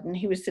meet God. And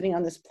he was sitting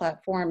on this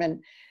platform,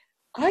 and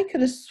I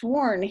could have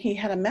sworn he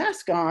had a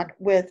mask on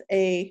with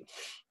a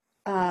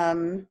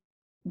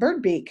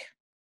bird beak.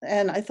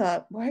 And I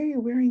thought, "Why are you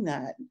wearing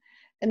that?"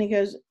 And he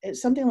goes,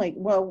 it's something like,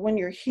 "Well, when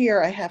you're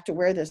here, I have to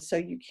wear this so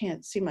you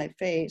can't see my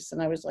face."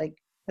 And I was like,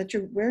 "But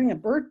you're wearing a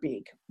bird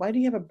beak. Why do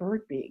you have a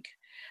bird beak?"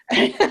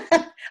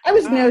 I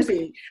was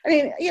nosy. I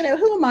mean, you know,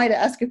 who am I to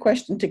ask a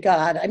question to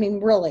God? I mean,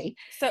 really.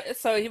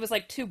 So he was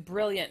like too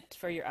brilliant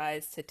for your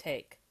eyes to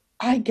take.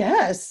 I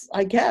guess.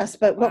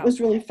 But what was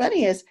really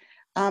funny is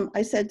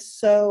I said,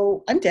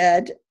 "So I'm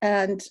dead,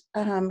 and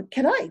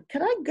can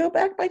I go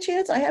back by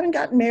chance? I haven't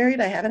gotten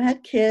married. I haven't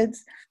had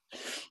kids,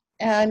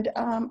 and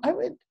I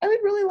would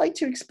really like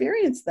to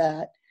experience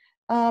that.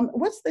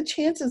 What's the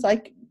chances I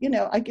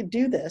could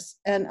do this?"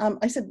 And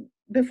I said,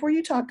 "Before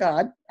you talk,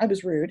 God," I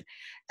was rude,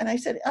 and I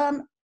said,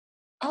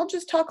 "I'll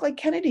just talk like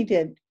Kennedy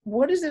did.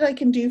 What is it I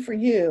can do for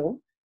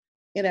you,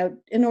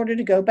 in order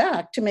to go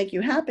back to make you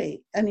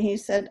happy?" And he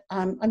said,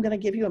 I'm going to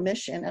give you a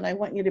mission, and I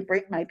want you to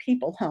bring my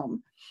people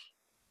home."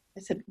 I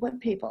said, "What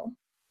people?"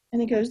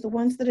 And he goes, "The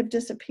ones that have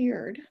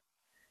disappeared."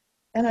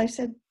 And I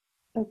said,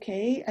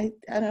 okay,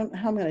 I don't know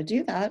how I'm going to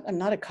do that. I'm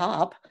not a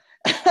cop.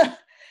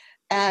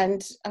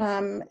 And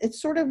it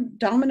sort of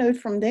dominoed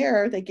from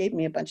there. They gave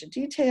me a bunch of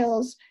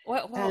details.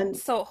 Well, And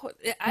so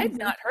I've mhm,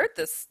 not heard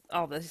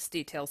all these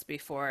details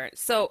before.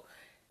 So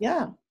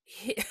yeah,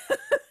 he,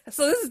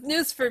 so this is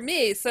news for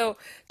me. So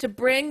to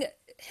bring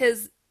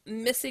his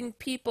missing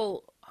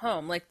people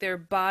home, like their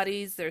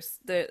bodies,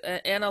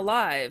 and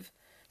alive.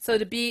 So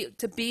to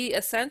be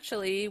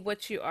essentially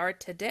what you are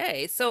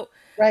today. So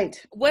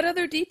right. what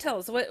other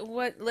details? I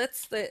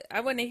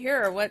want to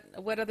hear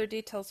what other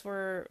details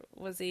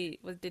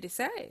did he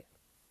say?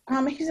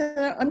 He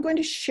said, I'm going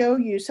to show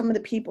you some of the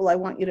people I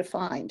want you to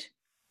find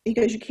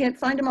because you can't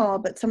find them all,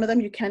 but some of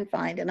them you can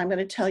find. And I'm going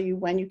to tell you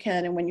when you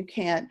can and when you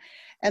can't.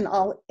 And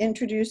I'll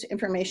introduce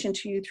information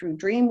to you through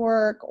dream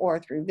work or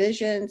through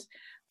visions.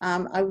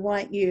 I'm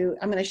going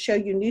to show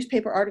you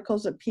newspaper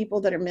articles of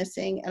people that are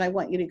missing, and I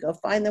want you to go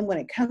find them when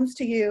it comes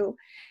to you.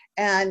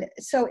 And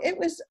so it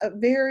was a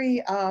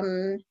very,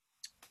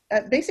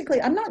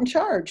 basically, I'm not in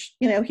charge.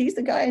 He's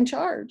the guy in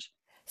charge.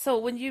 So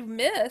when you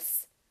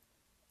miss,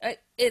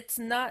 it's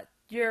not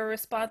your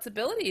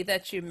responsibility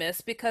that you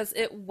miss because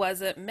it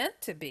wasn't meant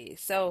to be.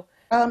 So,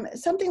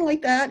 Something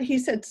like that. He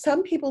said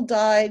some people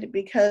died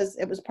because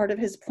it was part of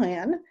his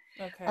plan.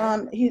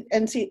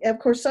 okay. Of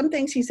course, some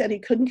things he said he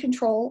couldn't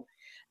control.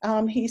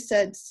 He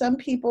said some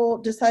people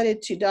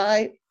decided to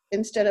die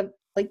instead of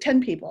like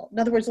 10 people. In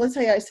other words, let's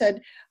say I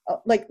said,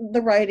 like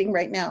the rioting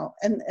right now,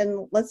 and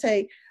let's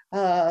say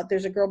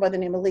there's a girl by the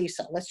name of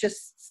Lisa. Let's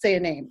just say a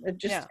name,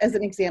 just Yeah. as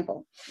an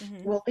example.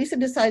 Hmm. Well, Lisa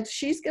decides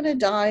she's going to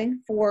die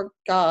for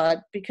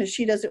God because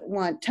she doesn't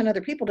want 10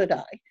 other people to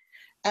die.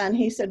 And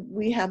he said,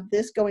 we have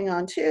this going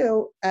on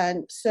too.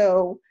 And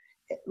so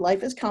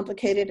life is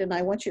complicated. And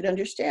I want you to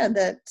understand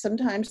that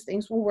sometimes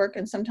things will work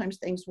and sometimes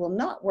things will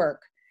not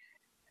work.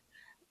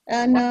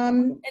 And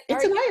And are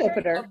it's an you eye hearing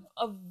opener.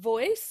 a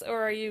voice,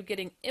 or are you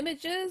getting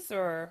images,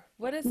 or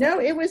what is it? No,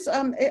 it was,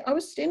 I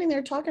was standing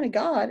there talking to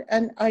God.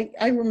 And I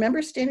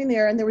remember standing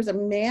there and there was a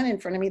man in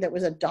front of me that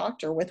was a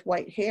doctor with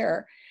white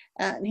hair.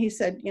 And he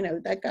said,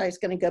 that guy's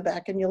going to go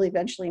back and you'll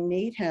eventually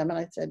meet him. And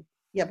I said,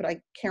 yeah, but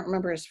I can't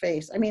remember his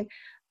face. I mean,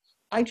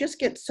 I just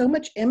get so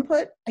much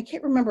input. I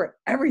can't remember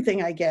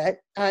everything I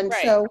get. And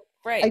Right. so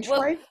I Right. Well,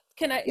 tried,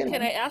 can I you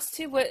can know, I ask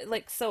you what,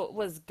 like, so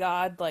was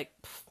God like,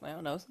 I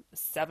don't know,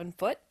 7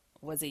 foot?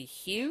 Was he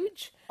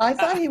huge? I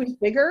thought he was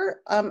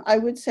bigger. I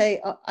would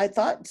say I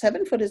thought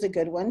 7 foot is a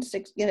good one.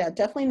 Six,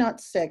 definitely not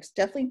six,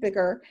 definitely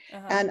bigger.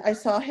 Uh-huh. And I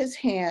saw his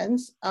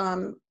hands.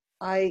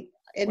 I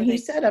and Were he they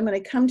said, "I'm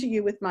going to come to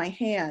you with my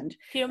hand."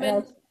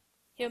 And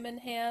human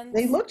they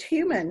hands? looked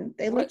human.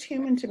 They looked What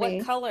human to what me.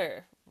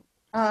 color?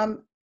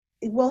 Um,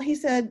 well, he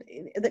said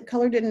that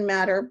color didn't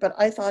matter, but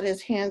I thought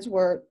his hands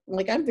were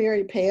like I'm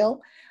very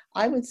pale.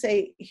 I would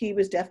say he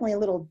was definitely a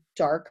little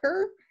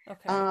darker.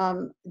 Okay.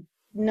 Um,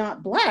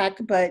 Not black,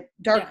 but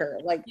Yeah. darker,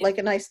 like Yeah. like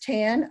a nice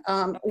tan,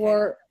 Okay.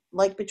 or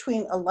like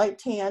between a light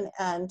tan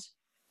and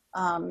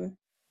um,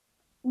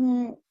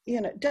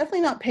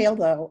 definitely not pale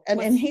though. And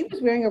Was he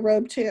was wearing a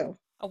robe too.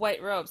 a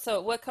white robe.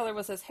 So what color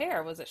was his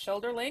hair? Was it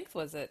shoulder length?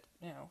 Was it?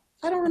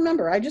 I don't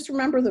remember. I just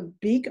remember the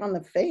beak on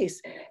the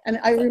face, and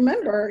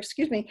So,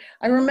 excuse me,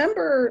 I uh-huh.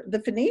 remember the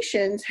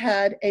Phoenicians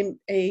had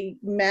a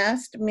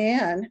masked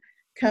man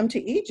come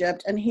to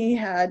Egypt, and he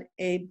had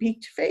a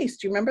beaked face.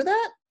 Do you remember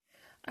that?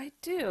 I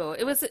do.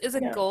 Is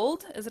it Yeah.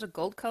 gold? Is it a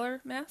gold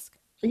color mask?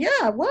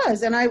 Yeah, it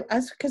was. And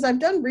because I've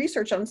done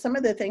research on some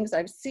of the things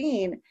I've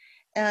seen,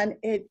 and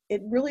it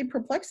really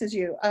perplexes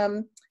you.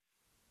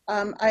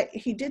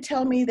 He did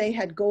tell me they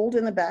had gold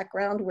in the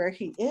background where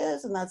he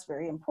is, and that's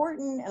very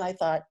important. And I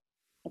thought,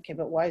 okay,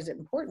 but why is it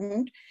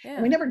important?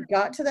 And we Yeah. never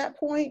got to that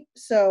point.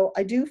 So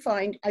I do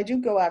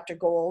go after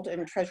gold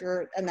and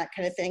treasure and that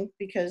kind of thing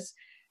because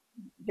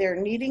they're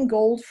needing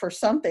gold for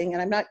something,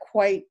 and I'm not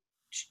quite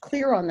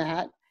clear on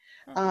that.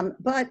 Huh.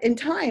 But in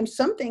time,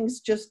 some things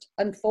just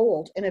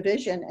unfold in a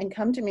vision and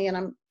come to me,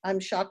 and I'm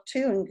shocked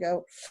too, and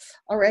go,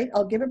 all right,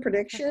 I'll give a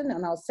prediction,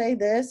 and I'll say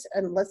this,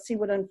 and let's see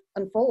what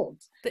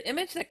unfolds. The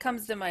image that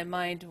comes to my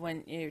mind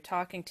when you're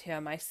talking to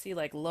him, I see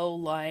like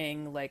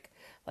low-lying, like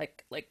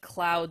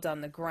clouds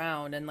on the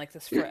ground and like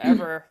this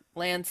forever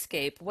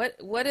landscape.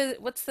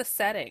 What's the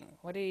setting?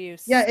 What do you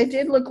Yeah, see? it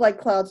did look like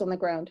clouds on the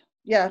ground.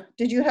 Yeah,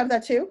 did you have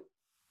that too?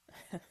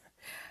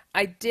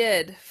 I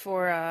did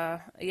for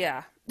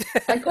yeah.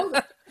 I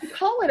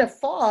call it a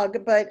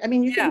fog, but I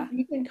mean Yeah.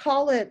 you can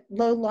call it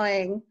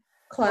low-lying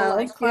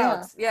Low-lying clouds. Yeah,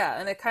 clouds. Yeah,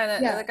 and it kind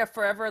of yeah. like a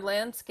forever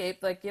landscape,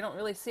 like you don't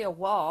really see a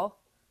wall.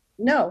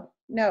 No,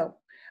 no.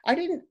 I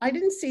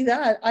didn't see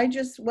that.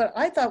 What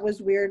I thought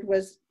was weird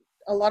was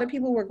a lot of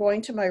people were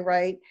going to my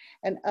right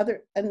and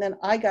then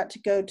I got to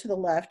go to the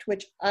left,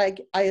 which I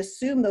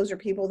assume those are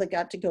people that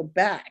got to go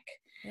back.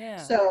 Yeah.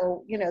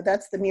 So,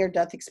 that's the near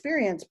death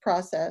experience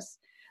process.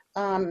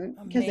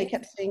 Because they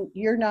kept Amazing. saying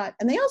you're not,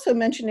 and they also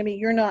mentioned to me,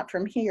 you're not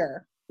from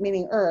here,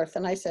 meaning Earth.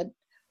 And I said,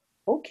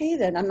 okay,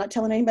 then I'm not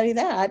telling anybody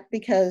that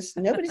because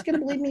nobody's going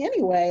to believe me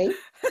anyway.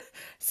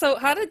 So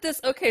how did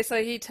this, okay,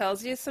 so he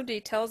tells you some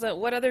details, and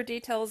what other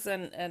details,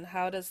 and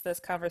how does this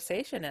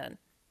conversation end?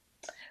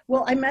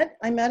 Well, I met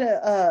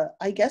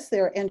I guess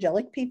they're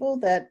angelic people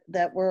that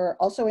were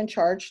also in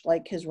charge,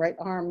 like his right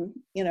arm,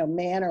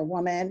 man or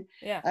woman.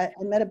 Yeah.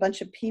 I met a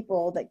bunch of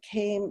people that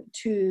came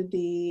to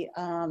the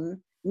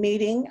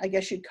meeting, I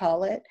guess you'd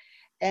call it.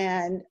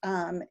 And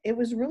it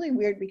was really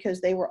weird because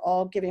they were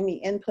all giving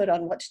me input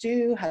on what to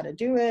do, how to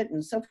do it,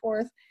 and so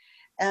forth.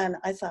 And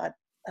I thought,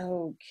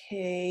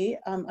 okay,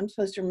 I'm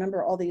supposed to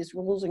remember all these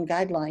rules and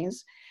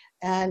guidelines.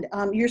 And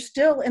you're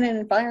still in an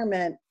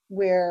environment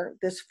where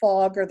this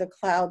fog or the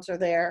clouds are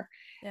there.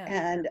 Yeah.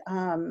 And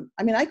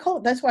I mean,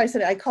 that's why I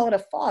said I call it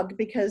a fog,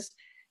 because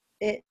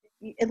it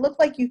looked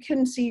like you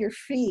couldn't see your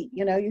feet.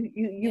 You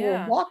were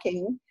Yeah.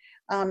 walking,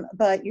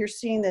 but you're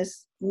seeing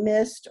this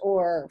mist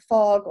or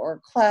fog or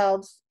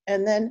clouds,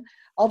 and then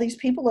all these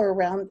people are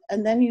around,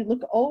 and then you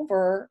look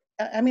over.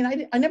 I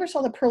mean, I never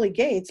saw the pearly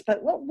gates,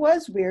 but what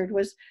was weird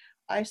was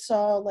I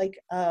saw like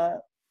I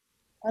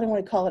don't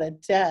want to call it a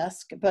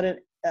desk, but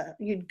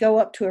you'd go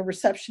up to a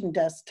reception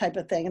desk type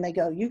of thing, and they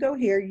go, you go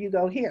here, you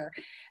go here.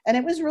 And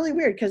it was really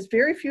weird because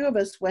very few of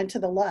us went to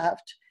the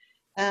left,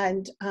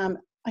 and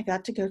I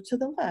got to go to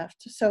the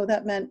left. So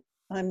that meant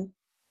I'm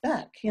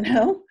back,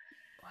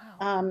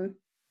 Wow.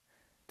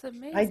 It's I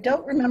amazing.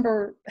 don't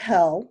remember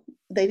hell.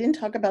 They didn't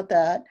talk about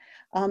that.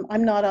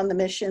 I'm not on the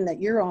mission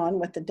that you're on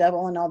with the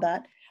devil and all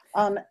that.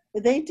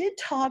 They did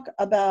talk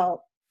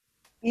about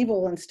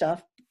evil and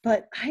stuff,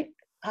 but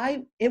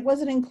it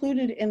wasn't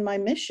included in my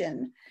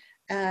mission.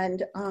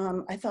 And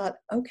I thought,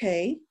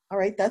 okay, all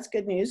right, that's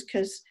good news,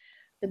 because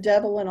the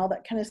devil and all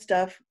that kind of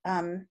stuff,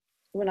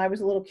 when I was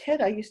a little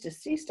kid, I used to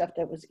see stuff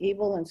that was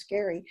evil and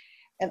scary,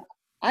 and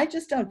I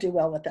just don't do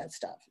well with that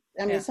stuff.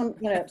 I mean,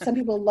 Yeah. some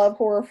people love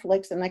horror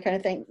flicks and that kind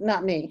of thing.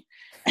 Not me.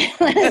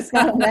 It's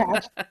not a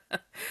match. My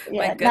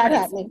Yeah, not goodness.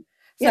 happening.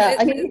 So Yeah,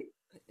 I mean,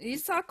 you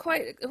saw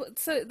quite,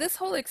 so this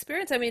whole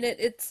experience, I mean,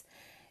 it's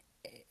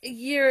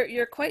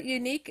you're quite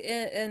unique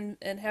in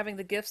having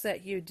the gifts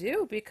that you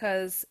do,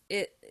 because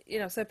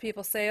some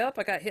people say, oh,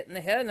 I got hit in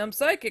the head and I'm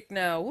psychic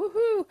now,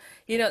 woohoo,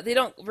 they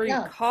don't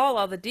yeah. recall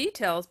all the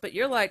details, but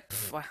you're like,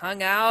 "Pff, I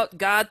hung out,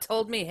 God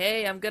told me,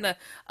 hey, I'm gonna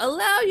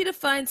allow you to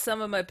find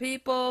some of my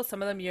people,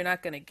 some of them you're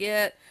not gonna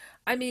get."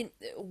 I mean,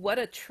 what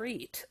a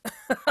treat.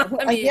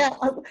 I mean, Yeah.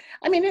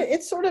 I mean,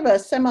 it's sort of a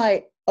semi,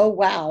 oh,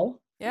 wow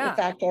yeah,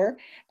 factor.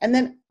 And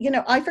then,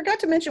 I forgot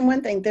to mention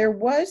one thing. There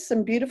was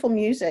some beautiful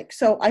music.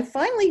 So I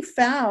finally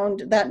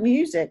found that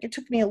music. It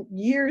took me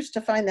years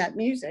to find that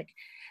music.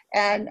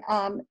 And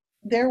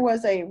there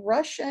was a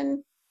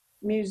Russian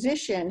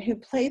musician who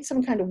played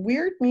some kind of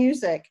weird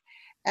music.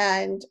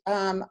 And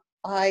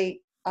I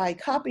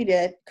copied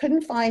it,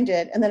 couldn't find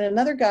it. And then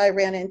another guy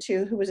ran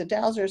into, who was a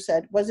dowser,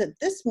 said, was it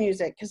this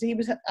music? Because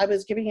I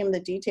was giving him the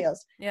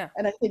details. yeah,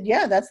 And I said,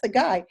 yeah, that's the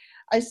guy.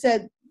 I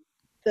said,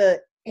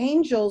 the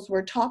angels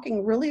were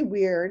talking really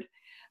weird,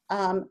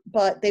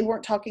 but they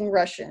weren't talking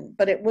Russian,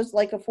 but it was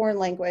like a foreign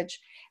language,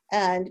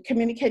 and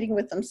communicating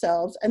with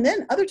themselves. And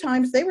then other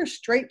times they were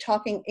straight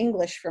talking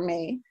English for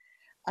me.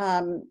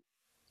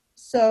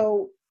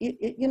 So,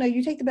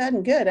 you take the bad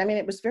and good. I mean,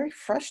 it was very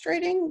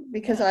frustrating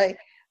because yeah.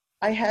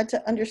 I had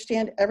to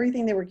understand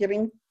everything they were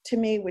giving to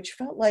me, which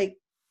felt like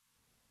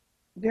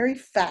very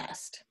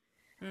fast.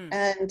 Hmm.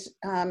 And,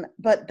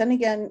 but then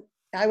again,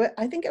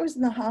 I think I was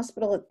in the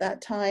hospital at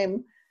that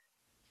time.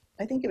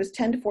 I think it was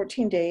 10 to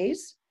 14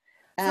 days.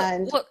 So,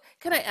 And well,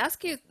 can I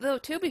ask you though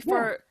too, yeah,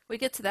 before we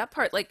get to that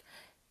part, like,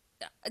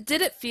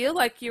 did it feel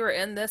like you were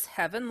in this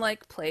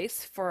heaven-like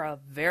place for a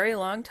very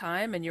long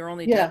time and you're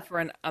only dead yeah,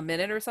 for a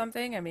minute or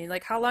something? I mean,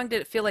 like, how long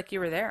did it feel like you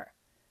were there?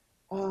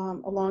 a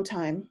long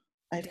time.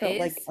 I felt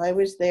like Days? I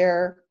was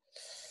there.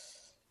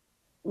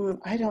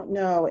 I don't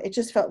know. It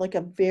just felt like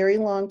a very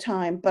long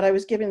time, but I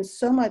was given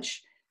so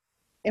much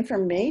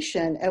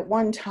information at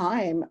one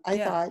time. I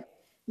Yeah. thought,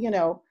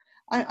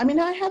 I mean,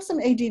 I have some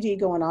ADD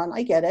going on.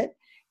 I get it.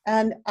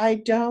 And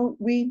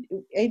we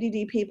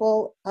ADD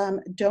people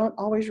don't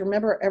always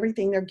remember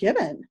everything they're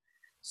given.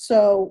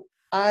 So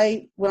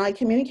when I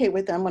communicate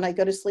with them, when I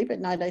go to sleep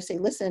at night, I say,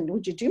 listen,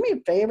 would you do me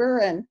a favor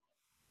and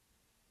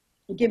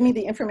give me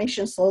the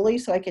information slowly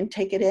so I can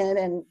take it in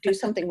and do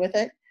something with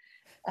it?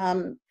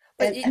 Um,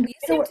 But you, and you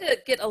seem to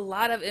get a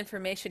lot of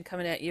information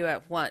coming at you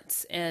at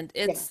once, and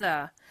yeah, it's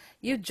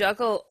you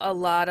juggle a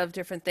lot of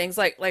different things.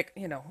 Like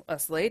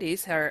us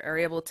ladies are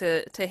able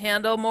to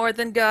handle more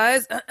than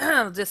guys.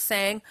 Just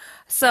saying.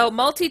 So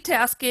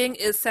multitasking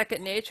is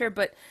second nature,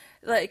 but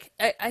like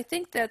I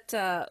think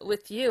that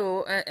with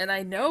you, and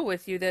I know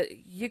with you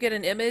that you get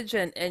an image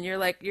and you're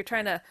like you're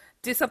trying to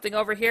do something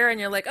over here and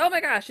you're like, oh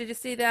my gosh, did you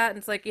see that? And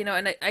it's like, and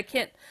I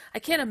can't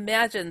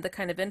imagine the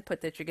kind of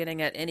input that you're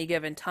getting at any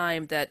given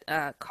time that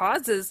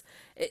causes,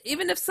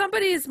 even if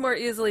somebody is more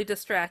easily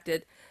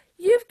distracted,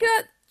 you've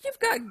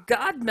got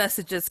God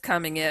messages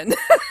coming in.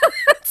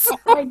 So,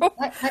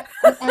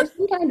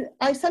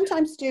 I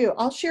sometimes do.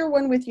 I'll share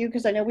one with you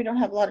because I know we don't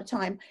have a lot of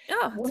time.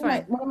 yeah, it's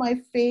fine. One of my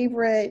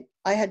favorite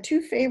I had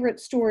two favorite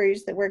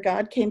stories that where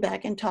God came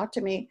back and talked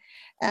to me,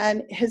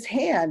 and his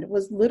hand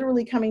was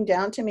literally coming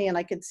down to me, and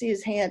I could see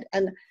his hand.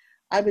 And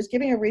I was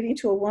giving a reading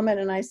to a woman,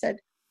 and I said,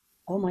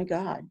 "Oh my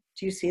God,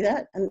 do you see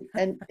that?"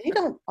 And they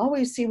don't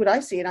always see what I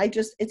see, and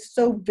it's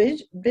so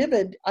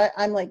vivid.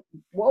 I'm like,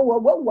 whoa, whoa,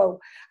 whoa, whoa.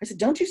 I said,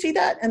 "Don't you see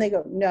that?" And they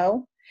go,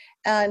 "No."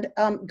 And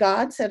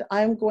God said,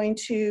 "I'm going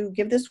to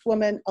give this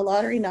woman a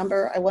lottery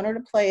number. I want her to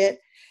play it,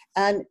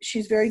 and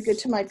she's very good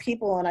to my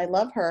people, and I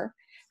love her,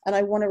 and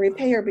I want to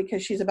repay her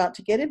because she's about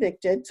to get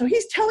evicted." So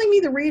he's telling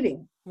me the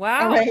reading.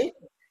 Wow. All right.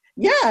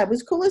 Yeah, it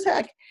was cool as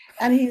heck.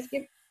 And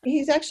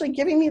he's actually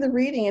giving me the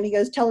reading, and he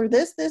goes, "Tell her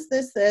this, this,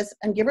 this, this,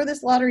 and give her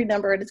this lottery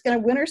number, and it's going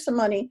to win her some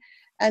money.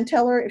 And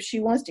tell her if she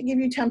wants to give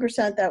you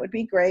 10%, that would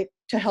be great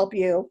to help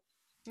you."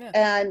 Yeah.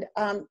 And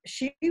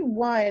she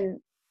won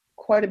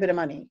quite a bit of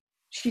money.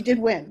 She did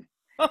win.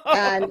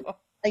 And,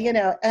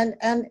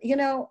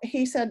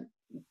 he said,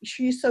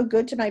 "She's so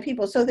good to my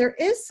people." So there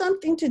is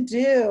something to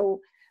do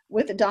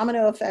with the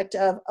domino effect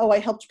of, I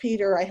helped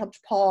Peter, I helped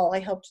Paul, I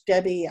helped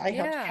Debbie, I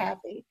helped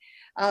Kathy.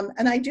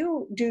 And I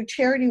do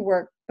charity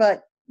work,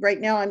 but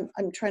right now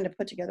I'm trying to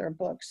put together a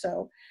book.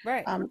 So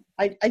right.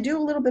 I do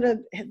a little bit of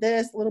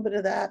this, a little bit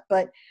of that,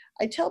 but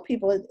I tell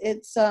people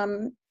it's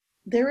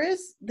there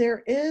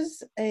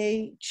is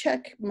a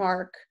check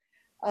mark,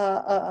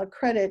 a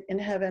credit in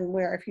heaven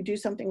where if you do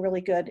something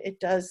really good, it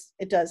does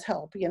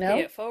help, Pay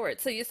it forward.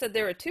 So you said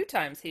there were 2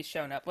 times he's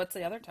shown up. What's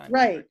the other time?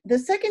 Right. The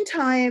second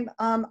time,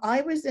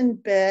 I was in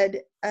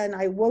bed and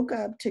I woke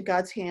up to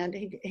God's hand.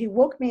 He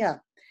woke me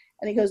up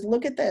and he goes,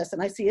 "Look at this."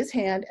 And I see his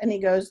hand and he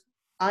goes,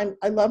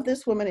 I love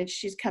this woman and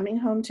she's coming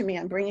home to me.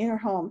 I'm bringing her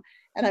home.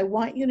 And I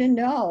want you to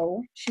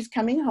know she's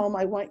coming home.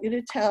 I want you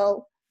to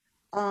tell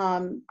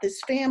this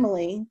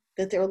family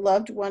that their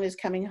loved one is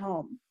coming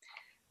home.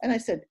 And I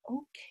said,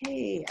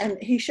 "Okay."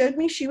 And he showed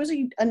me she was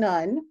a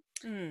nun.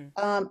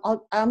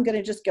 I'm going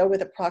to just go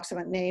with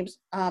approximate names.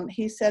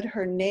 He said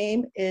her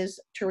name is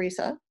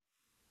Teresa.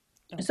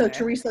 Okay. So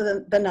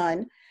Teresa the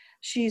nun,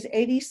 she's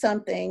 80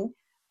 something.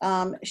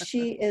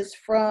 She is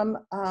from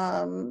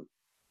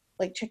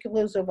like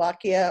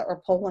Czechoslovakia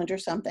or Poland or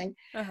something.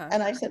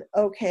 And I said,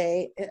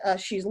 "Okay."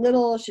 She's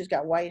little, she's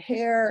got white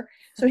hair.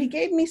 So he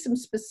gave me some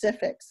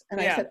specifics and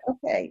I said,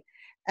 "Okay."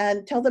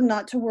 And tell them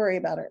not to worry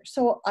about her.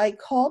 So I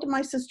called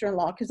my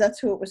sister-in-law because that's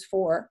who it was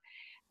for.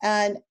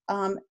 And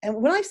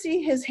when I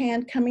see his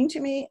hand coming to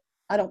me,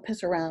 I don't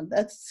piss around.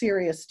 That's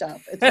serious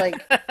stuff. It's like,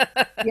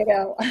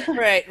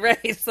 Right.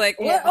 It's like,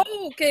 yeah.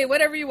 Oh, okay,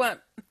 whatever you want.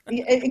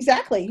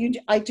 Exactly.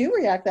 I do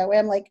react that way.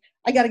 I'm like,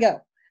 I gotta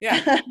go.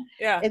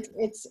 Yeah.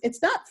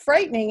 It's not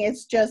frightening.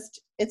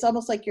 It's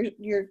almost like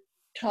you're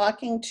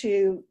talking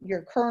to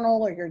your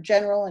colonel or your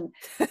general and,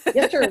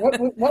 "Yes, sir,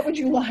 what would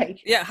you like?"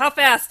 Yeah. How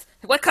fast?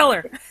 What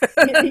color?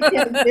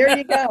 Yeah, there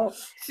you go.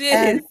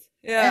 Jeez.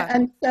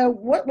 And so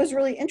what was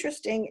really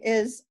interesting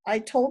is I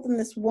told them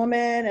this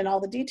woman and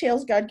all the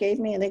details God gave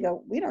me, and they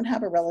go, "We don't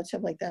have a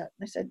relative like that."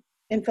 I said,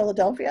 "In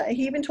Philadelphia?"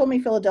 He even told me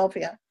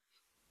Philadelphia.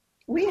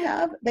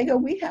 They go,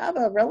 "We have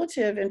a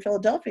relative in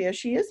Philadelphia.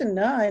 She is a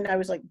nun." I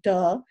was like,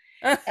 "Duh."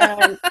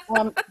 And,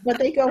 but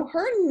they go,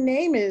 "Her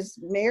name is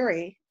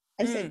Mary."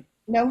 I said,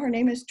 "No, her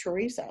name is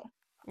Teresa."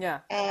 Yeah.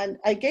 And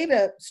I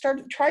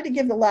tried to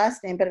give the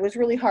last name, but it was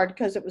really hard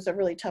because it was a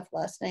really tough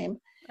last name.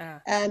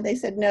 And they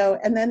said no.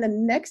 And then the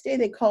next day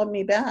they called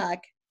me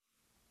back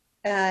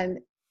and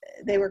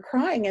they were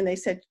crying and they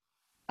said,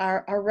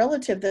 our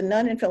relative, the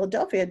nun in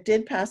Philadelphia,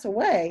 did pass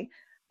away.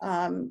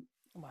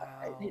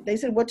 Wow. They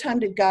said, "What time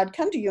did God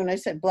come to you?" And I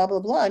said, "Blah, blah,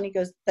 blah." And he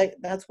goes,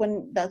 that's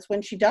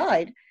when she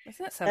died.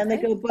 Isn't that something? And they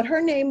go, "But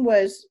her name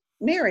was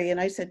Mary." And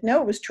I said,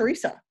 "No, it was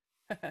Teresa."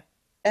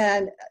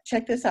 And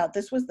check this out.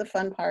 This was the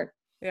fun part.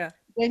 Yeah.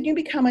 When you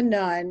become a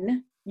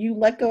nun, you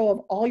let go of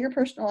all your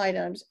personal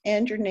items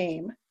and your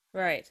name.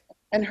 Right.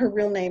 And her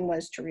real name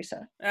was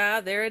Teresa.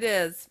 There it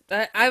is.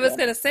 I was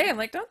going to say, I'm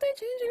like, don't they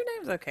change your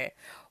names? Okay.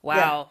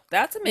 Wow.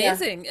 That's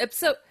amazing. Yeah.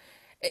 So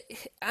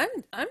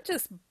I'm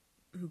just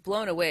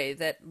blown away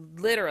that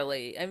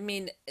literally, I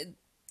mean,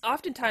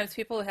 oftentimes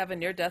people have a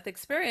near-death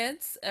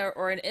experience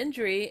or an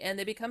injury and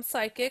they become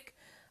psychic.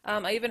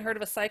 I even heard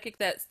of a psychic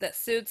that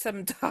sued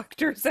some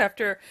doctors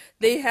after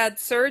they had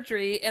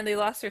surgery and they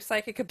lost their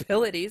psychic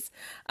abilities.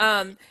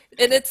 And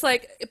it's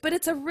like, but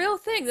it's a real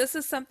thing. This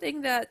is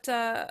something that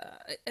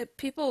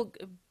people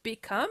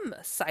become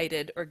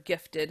sighted or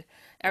gifted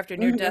after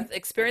near-death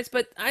experience.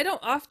 But I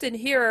don't often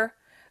hear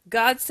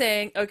God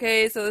saying,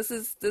 "Okay, so this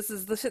is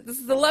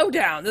the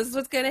lowdown. This is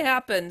what's going to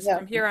happen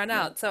from here on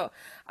out." So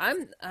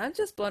I'm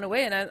just blown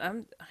away,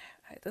 and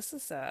this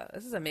is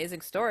an amazing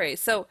story.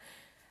 So.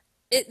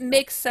 It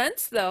makes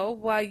sense, though,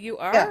 why you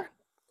are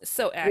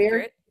so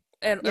accurate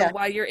and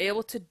why you're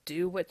able to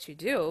do what you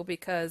do,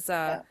 because,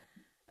 I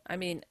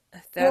mean,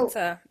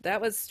 that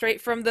was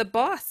straight from the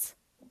boss.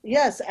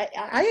 Yes,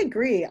 I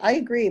agree.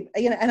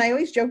 And I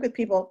always joke with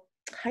people,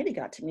 Heidi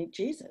got to meet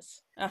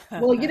Jesus.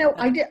 Well,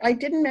 I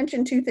didn't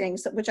mention 2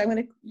 things, which I'm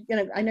going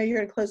to, I know you're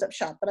going to close up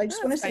shop, but I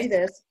just want to say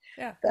this,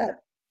 that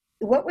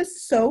what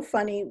was so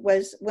funny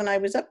was when I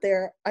was up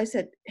there, I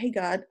said, "Hey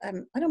God,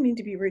 I don't mean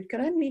to be rude. Could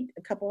I meet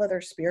a couple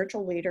other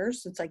spiritual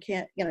leaders since I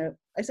can't,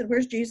 I said,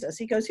 "Where's Jesus?"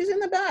 He goes, "He's in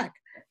the back.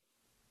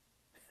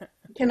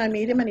 Can I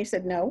meet him?" And he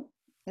said, "No."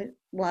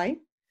 Why?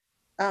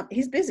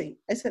 He's busy.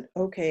 I said,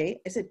 "Okay."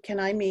 I said, "Can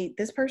I meet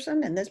this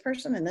person and this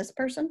person and this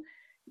person?"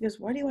 He goes,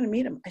 "Why do you want to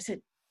meet him?" I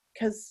said,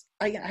 "Because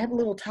I have a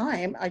little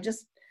time. I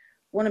just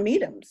want to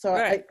meet him." So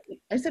Right.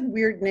 I said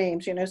weird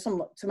names,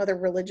 some other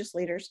religious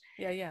leaders.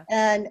 Yeah, yeah.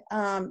 And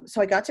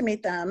so I got to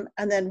meet them.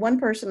 And then one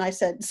person I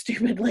said,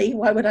 stupidly,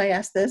 why would I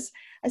ask this?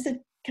 I said,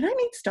 "Can I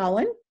meet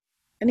Stalin?"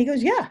 And he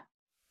goes, "Yeah."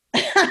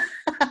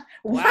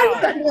 Why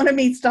would Wow. I want to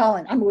meet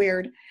Stalin? I'm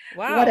weird.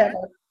 Wow.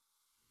 Whatever.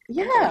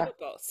 Yeah.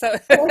 Unbelievable. So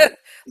So, so I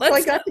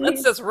let's got to let's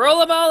meet. just roll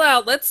them all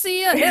out. Let's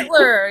see a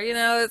Hitler.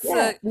 It's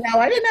Yeah. No,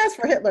 I didn't ask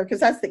for Hitler because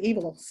that's the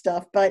evil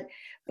stuff. But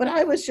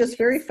I was just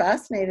very geez.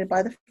 fascinated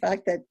by the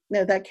fact that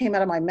that came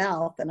out of my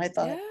mouth, and I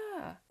thought,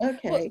 Yeah. Well,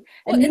 okay.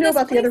 well, And in this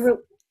about the other.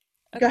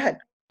 place, Go ahead.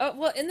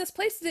 well, in this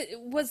place,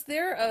 was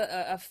there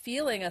a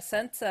feeling, a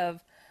sense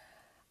of,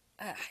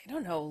 I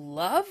don't know,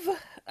 love,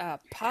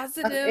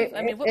 positive?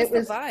 I mean, what was It the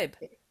was vibe?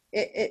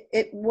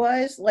 it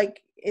was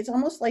like it's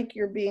almost like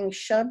you're being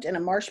shoved in a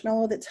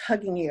marshmallow that's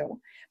hugging you,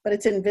 but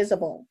it's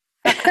invisible.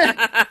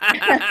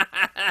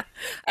 I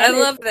And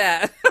love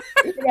that.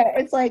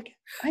 it's like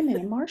I'm in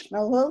a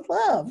marshmallow of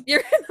love.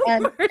 You're in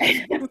And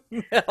the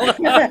and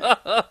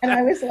marshmallow.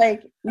 I was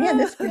like, man,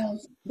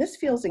 this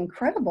feels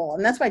incredible.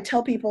 And that's why I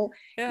tell people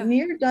Yeah,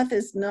 near death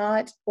is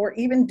not, or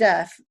even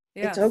death,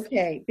 it's yes.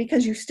 okay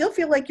because you still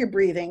feel like you're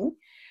breathing,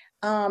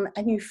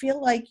 and you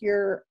feel like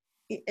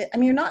I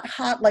mean, you're not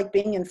hot like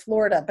being in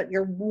Florida, but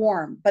you're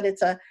warm. But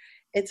it's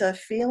a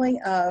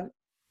feeling of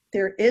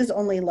there is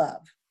only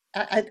love.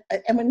 And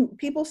when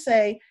people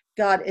say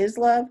God is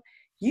love,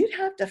 you'd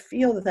have to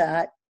feel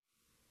that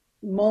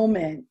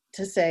moment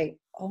to say,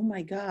 "Oh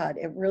my God,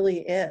 it really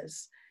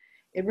is.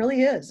 It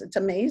really is. It's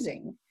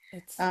amazing."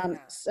 Yeah.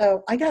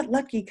 So I got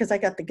lucky because I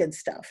got the good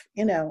stuff.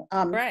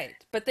 Right.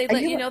 But they I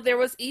let you do. know there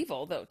was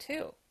evil though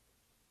too.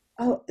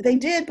 Oh, they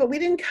did, but we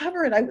didn't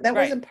cover it. That Right.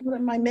 wasn't part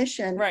of my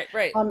mission. Right,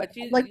 right. But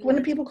Like you when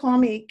were people call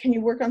me, "Can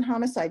you work on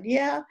homicide?"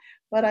 Yeah,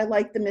 but I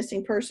like the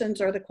missing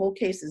persons or the cold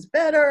cases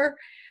better.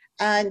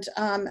 And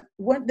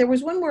there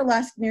was one more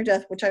last near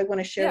death, which I want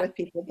to share yeah. with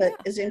people that Yeah,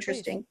 is please.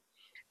 interesting.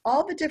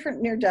 All the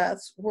different near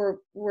deaths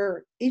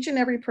were each and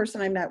every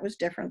person I met was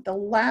different. The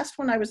last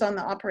one I was on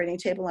the operating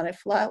table and I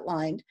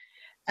flatlined,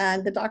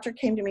 and the doctor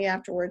came to me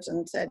afterwards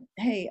and said,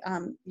 "Hey,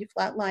 you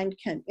flatlined.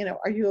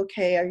 Are you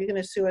okay? Are you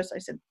going to sue us?" I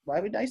said, "Why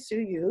would I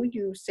sue you?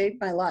 You saved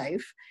my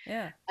life."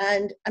 Yeah.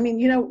 And I mean,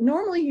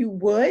 normally you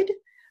would,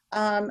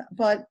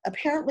 but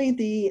apparently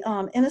the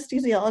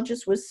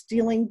anesthesiologist was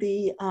stealing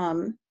the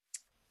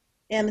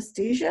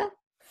anesthesia.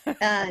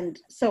 And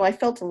so I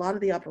felt a lot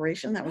of the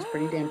operation. That was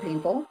pretty damn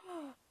painful.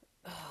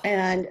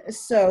 And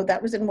so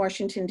that was in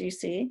Washington,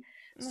 D.C.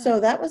 So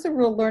that was a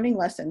real learning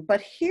lesson.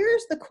 But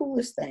here's the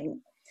coolest thing.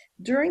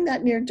 During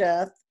that near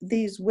death,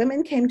 these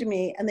women came to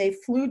me and they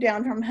flew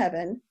down from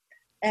heaven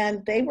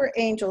and they were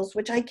angels,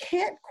 which I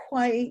can't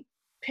quite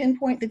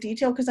pinpoint the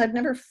detail because I've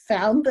never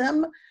found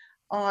them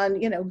on,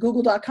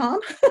 google.com.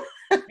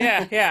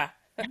 Yeah, yeah.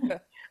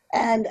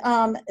 And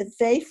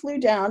they flew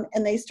down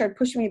and they started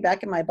pushing me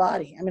back in my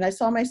body. I mean, I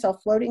saw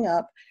myself floating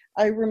up.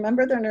 I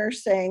remember the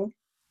nurse saying,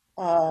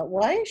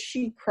 "Why is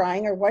she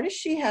crying?" or "Why does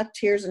she have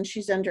tears and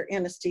she's under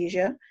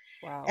anesthesia?"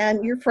 Wow.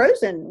 And you're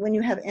frozen when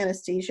you have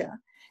anesthesia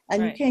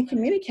and you Right. can't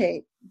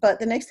communicate. But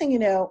the next thing you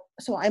know,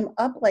 so I'm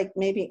up like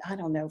maybe, I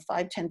don't know,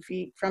 5-10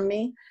 feet from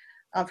me,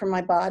 from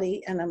my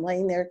body. And I'm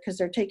laying there because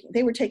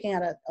they were taking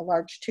out a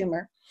large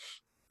tumor.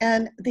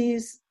 And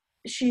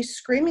she's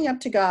screaming up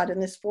to God in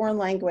this foreign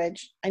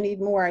language, "I need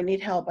more, I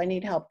need help, I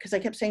need help." Because I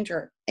kept saying to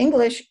her,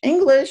 "English,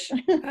 English."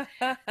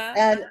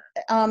 And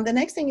the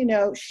next thing you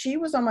know, she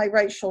was on my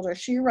right shoulder.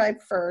 She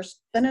arrived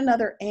first. Then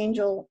another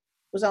angel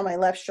was on my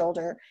left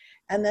shoulder.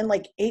 And then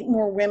like 8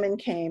 more women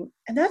came.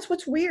 And that's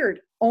what's weird.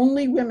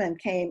 Only women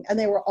came. And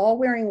they were all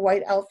wearing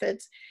white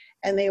outfits.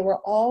 And they were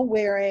all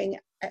wearing,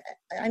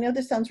 I know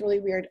this sounds really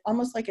weird,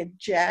 almost like a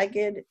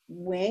jagged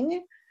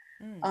wing,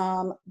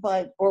 Mm.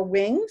 or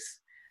wings.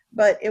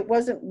 But it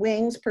wasn't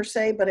wings per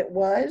se, but it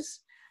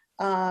was.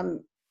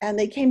 And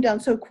they came down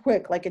so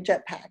quick, like a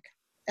jetpack.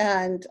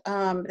 And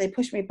they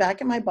pushed me back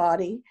in my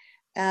body,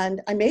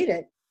 and I made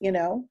it.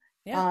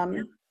 Yeah.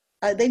 Um,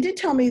 they did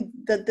tell me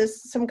that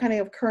some kind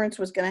of occurrence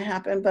was going to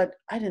happen, but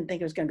I didn't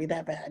think it was going to be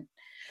that bad.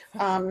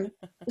 Um,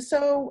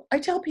 so I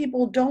tell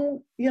people,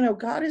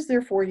 God is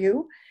there for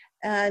you.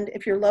 And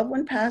if your loved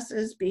one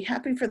passes, be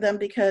happy for them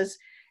because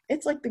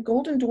it's like the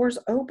golden doors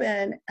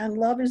open and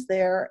love is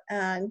there.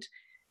 And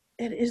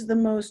it is the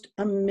most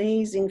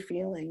amazing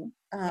feeling.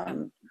 Yeah.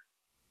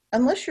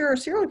 Unless you're a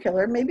serial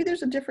killer, maybe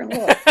there's a different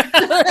look.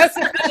 That's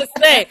what I was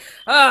gonna say.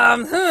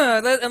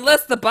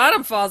 Unless the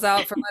bottom falls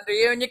out from under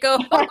you and you go,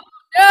 "Oh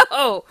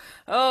no.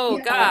 Oh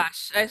Yeah,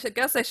 gosh. I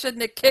guess I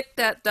shouldn't have kicked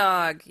that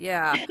dog."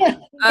 Yeah.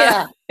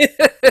 yeah,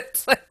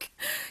 It's like,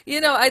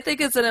 I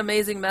think it's an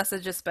amazing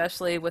message,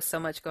 especially with so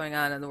much going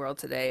on in the world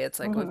today. It's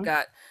like we've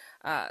got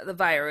the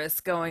virus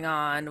going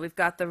on, we've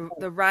got the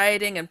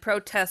rioting and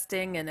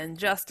protesting and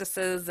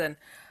injustices, and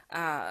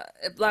a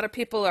lot of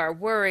people are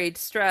worried,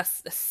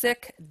 stressed,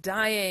 sick,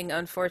 dying,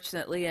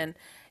 unfortunately, and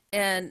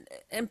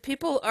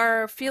people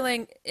are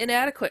feeling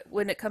inadequate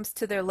when it comes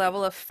to their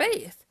level of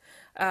faith.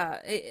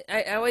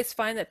 I always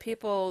find that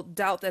people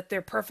doubt that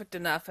they're perfect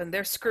enough and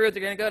they're screwed.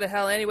 They're going to go to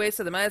hell anyway,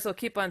 so they might as well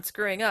keep on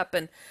screwing up.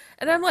 And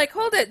I'm like,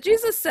 hold it.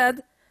 Jesus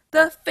said,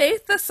 the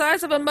faith the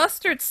size of a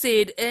mustard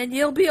seed and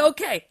you'll be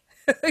okay.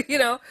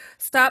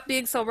 Stop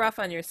being so rough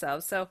on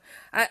yourselves. So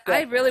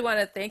I really want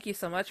to thank you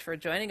so much for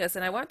joining us.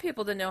 And I want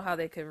people to know how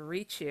they could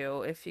reach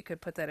you, if you could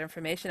put that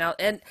information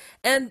out.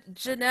 And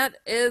Jeanette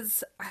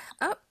is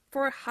up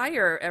for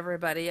hire,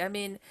 everybody. I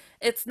mean,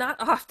 it's not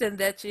often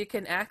that you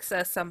can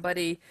access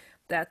somebody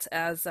that's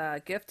as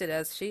gifted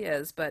as she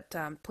is, but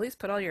please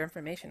put all your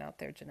information out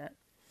there, Jeanette.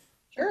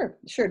 Sure.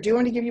 Do you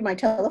want to give you my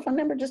telephone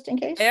number just in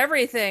case?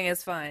 Everything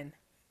is fine.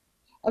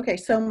 Okay,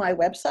 so my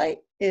website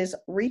is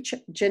Reach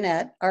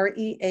Jeanette,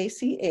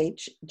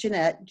 REACH,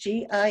 Jeanette,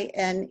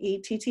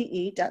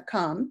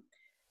 GINETTE.com.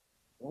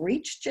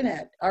 Reach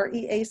Jeanette,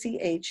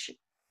 REACH,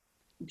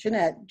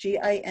 Jeanette,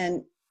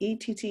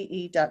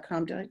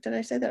 GINETTE.com. Did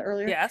I say that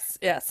earlier? Yes.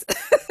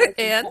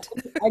 And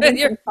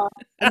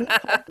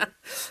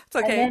it's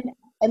okay.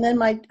 And then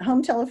my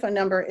home telephone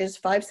number is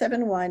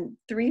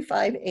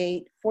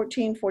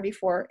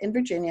 571-358-1444 in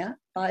Virginia,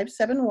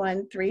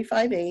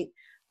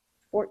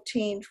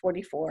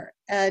 571-358-1444.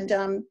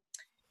 And,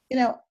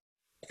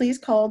 please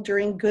call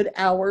during good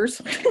hours.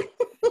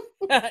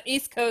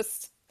 East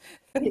Coast.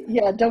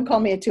 Yeah, don't call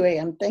me at 2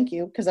 a.m. Thank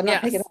you, because I'm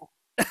not picking up.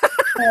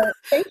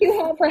 Thank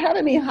you for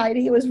having me,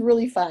 Heidi. It was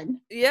really fun.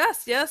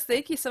 Yes.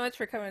 Thank you so much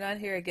for coming on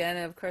here again.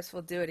 And of course,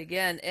 we'll do it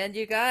again. And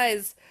you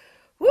guys,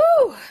 woo!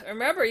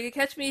 Remember, you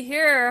can catch me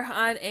here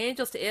on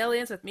Angels to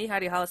Aliens with me,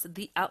 Heidi Hollis,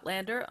 the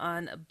Outlander,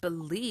 on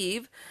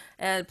Believe.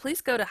 And please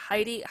go to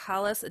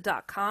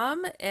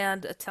HeidiHollis.com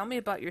and tell me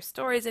about your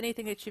stories,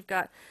 anything that you've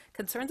got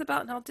concerns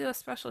about, and I'll do a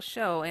special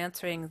show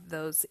answering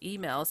those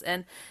emails.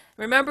 And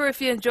remember,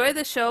 if you enjoy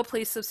the show,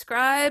 please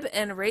subscribe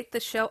and rate the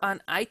show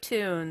on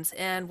iTunes.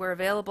 And we're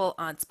available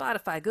on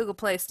Spotify, Google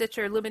Play,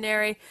 Stitcher,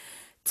 Luminary.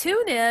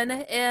 Tune in,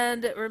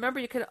 and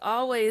remember, you can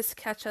always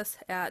catch us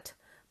at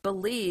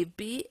Believe,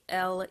 BLEAV.com,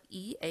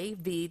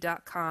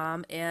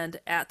 and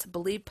at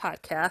Believe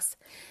Podcast.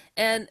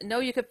 And know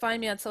you can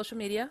find me on social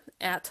media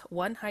at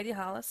One Heidi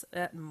Hollis,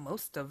 at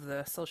most of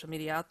the social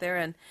media out there.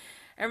 And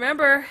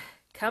remember,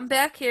 come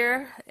back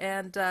here,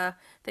 and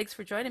thanks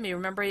for joining me.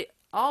 Remember,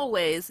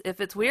 always,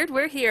 if it's weird,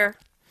 we're here.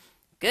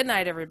 Good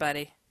night,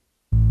 everybody.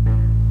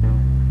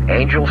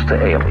 Angels to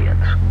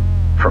Aliens.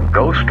 From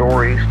ghost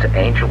stories to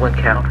angel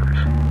encounters.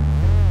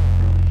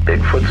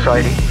 Bigfoot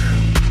sightings.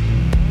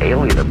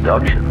 Alien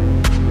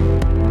abduction,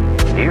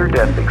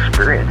 near-death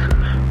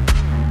experiences,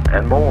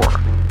 and more.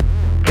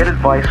 Get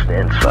advice and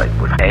insight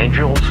with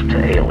Angels to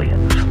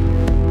Aliens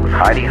with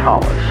Heidi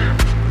Hollis,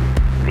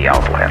 the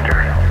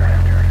Outlander.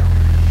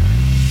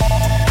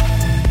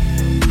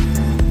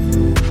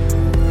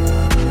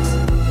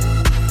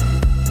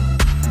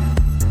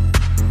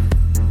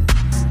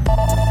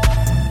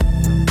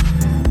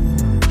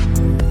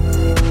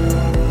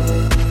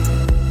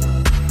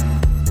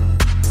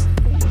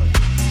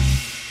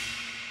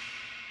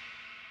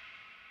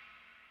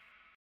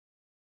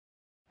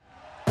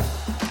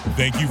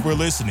 Thank you for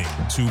listening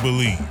to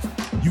Believe.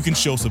 You can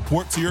show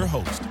support to your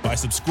host by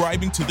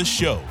subscribing to the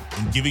show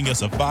and giving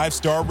us a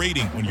 5-star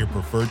rating on your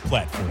preferred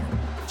platform.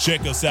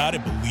 Check us out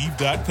at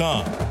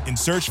Believe.com and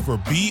search for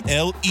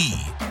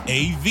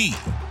BLEAV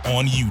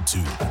on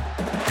YouTube.